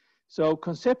active. So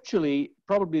conceptually,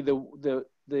 probably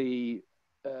the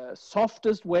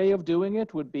softest way of doing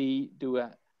it would be do a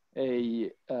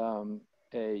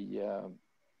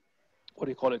what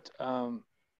do you call it?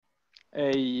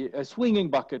 A swinging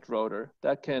bucket rotor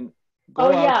that can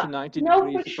go out to 90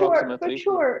 degrees approximately. For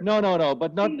sure. No,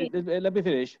 but not, let me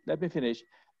finish.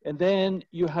 And then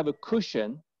you have a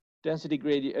cushion, density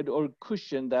gradient, or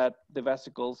cushion that the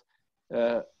vesicles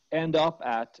end up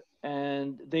at,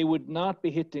 and they would not be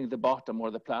hitting the bottom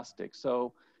or the plastic.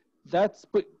 So that's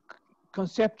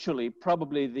conceptually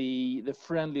probably the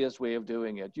friendliest way of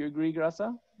doing it. Do you agree,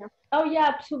 Graça? Oh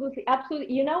yeah, absolutely.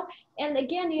 You know, and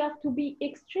again, you have to be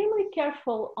extremely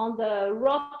careful on the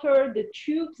rotor, the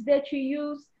tubes that you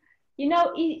use. You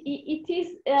know, it is,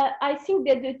 I think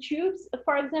that the tubes,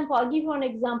 for example, I'll give you an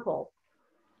example.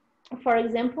 For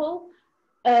example,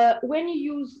 when you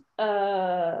use,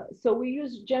 so we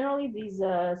use generally these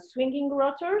swinging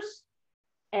rotors,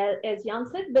 as Jan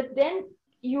said, but then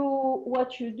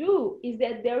what you do is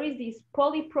that there is these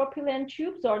polypropylene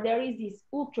tubes, or there is this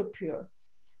ultra pure.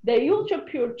 The ultra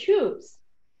pure tubes,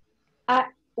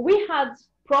 we had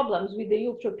problems with the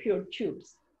ultra pure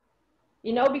tubes,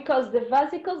 you know, because the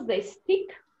vesicles, they stick,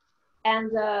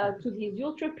 and to these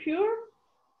ultra pure,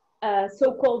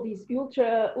 so-called these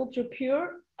ultra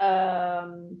pure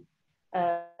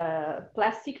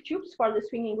plastic tubes for the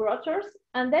swinging rotors,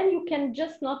 and then you can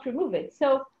just not remove it.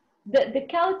 So the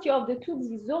quality of the tubes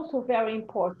is also very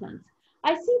important.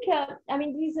 I think, I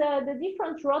mean, these the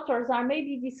different rotors are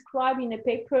maybe described in a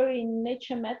paper in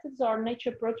Nature Methods or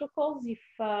Nature Protocols, if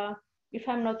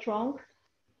I'm not wrong.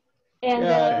 And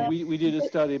yeah, we did a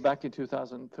study back in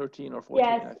 2013 or 14,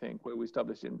 yes. I think, where we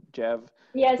established in JEV.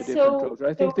 Yes, so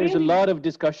I think there's really a lot of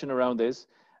discussion around this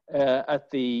in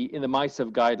the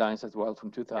MISEV guidelines as well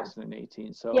from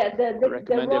 2018. So yeah, I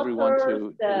recommend everyone to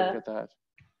look at that.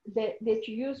 That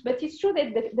you use, but it's true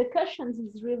that the cushions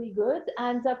is really good.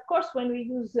 And of course, when we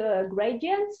use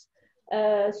gradients,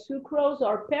 sucrose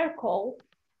or percol,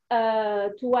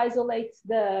 to isolate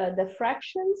the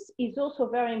fractions, is also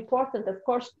very important, of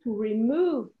course, to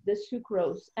remove the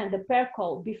sucrose and the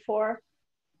percol before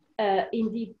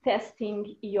indeed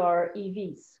testing your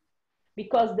EVs,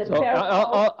 because the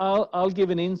percol... I'll give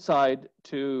an insight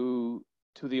to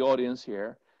the audience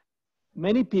here.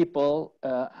 Many people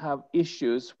have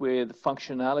issues with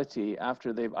functionality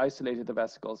after they've isolated the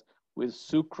vesicles with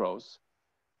sucrose,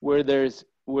 whereas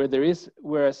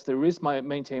there is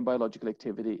maintained biological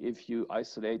activity if you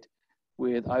isolate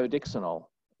with iodixonol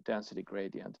density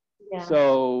gradient. Yeah.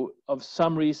 So of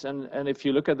some reason, and if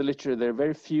you look at the literature, there are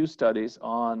very few studies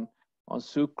on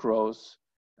sucrose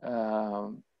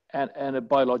and a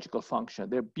biological function.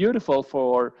 They're beautiful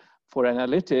for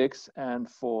analytics and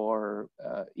for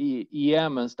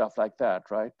EM and stuff like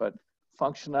that, right? But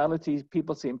functionality,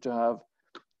 people seem to have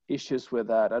issues with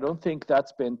that. I don't think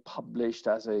that's been published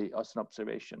as an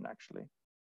observation, actually.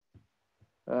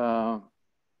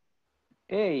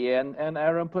 Hey, and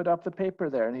Aaron put up the paper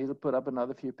there, and he'll put up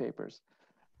another few papers.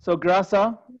 So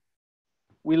Graça,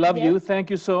 we love you. Thank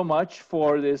you so much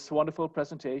for this wonderful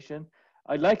presentation.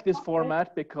 I like this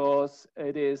format because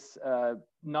it is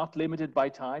not limited by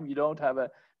time. You don't have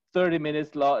a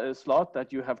 30-minute slot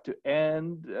that you have to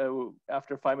end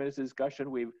after 5 minutes of discussion.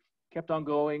 We've kept on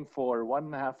going for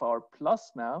 1.5 hours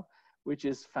plus now, which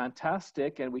is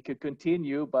fantastic, and we could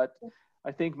continue, but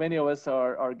I think many of us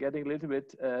are getting a little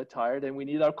bit tired, and we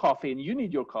need our coffee, and you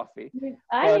need your coffee.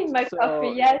 I need my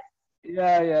coffee, yes.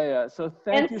 Yeah. So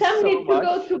thank you so much. And some need to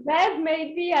go to bed,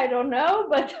 maybe, I don't know,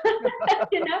 but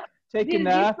you know. Take a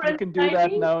nap. You can do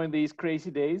that now in these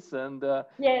crazy days. And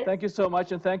thank you so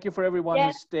much. And thank you for everyone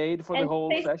who stayed for the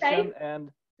whole session. And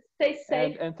stay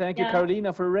safe. And thank you,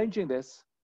 Carolina, for arranging this.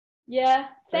 Yeah.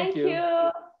 Thank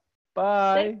you.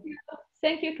 Bye.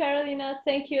 Thank you, Carolina.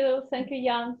 Thank you, Jan. Thank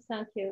you.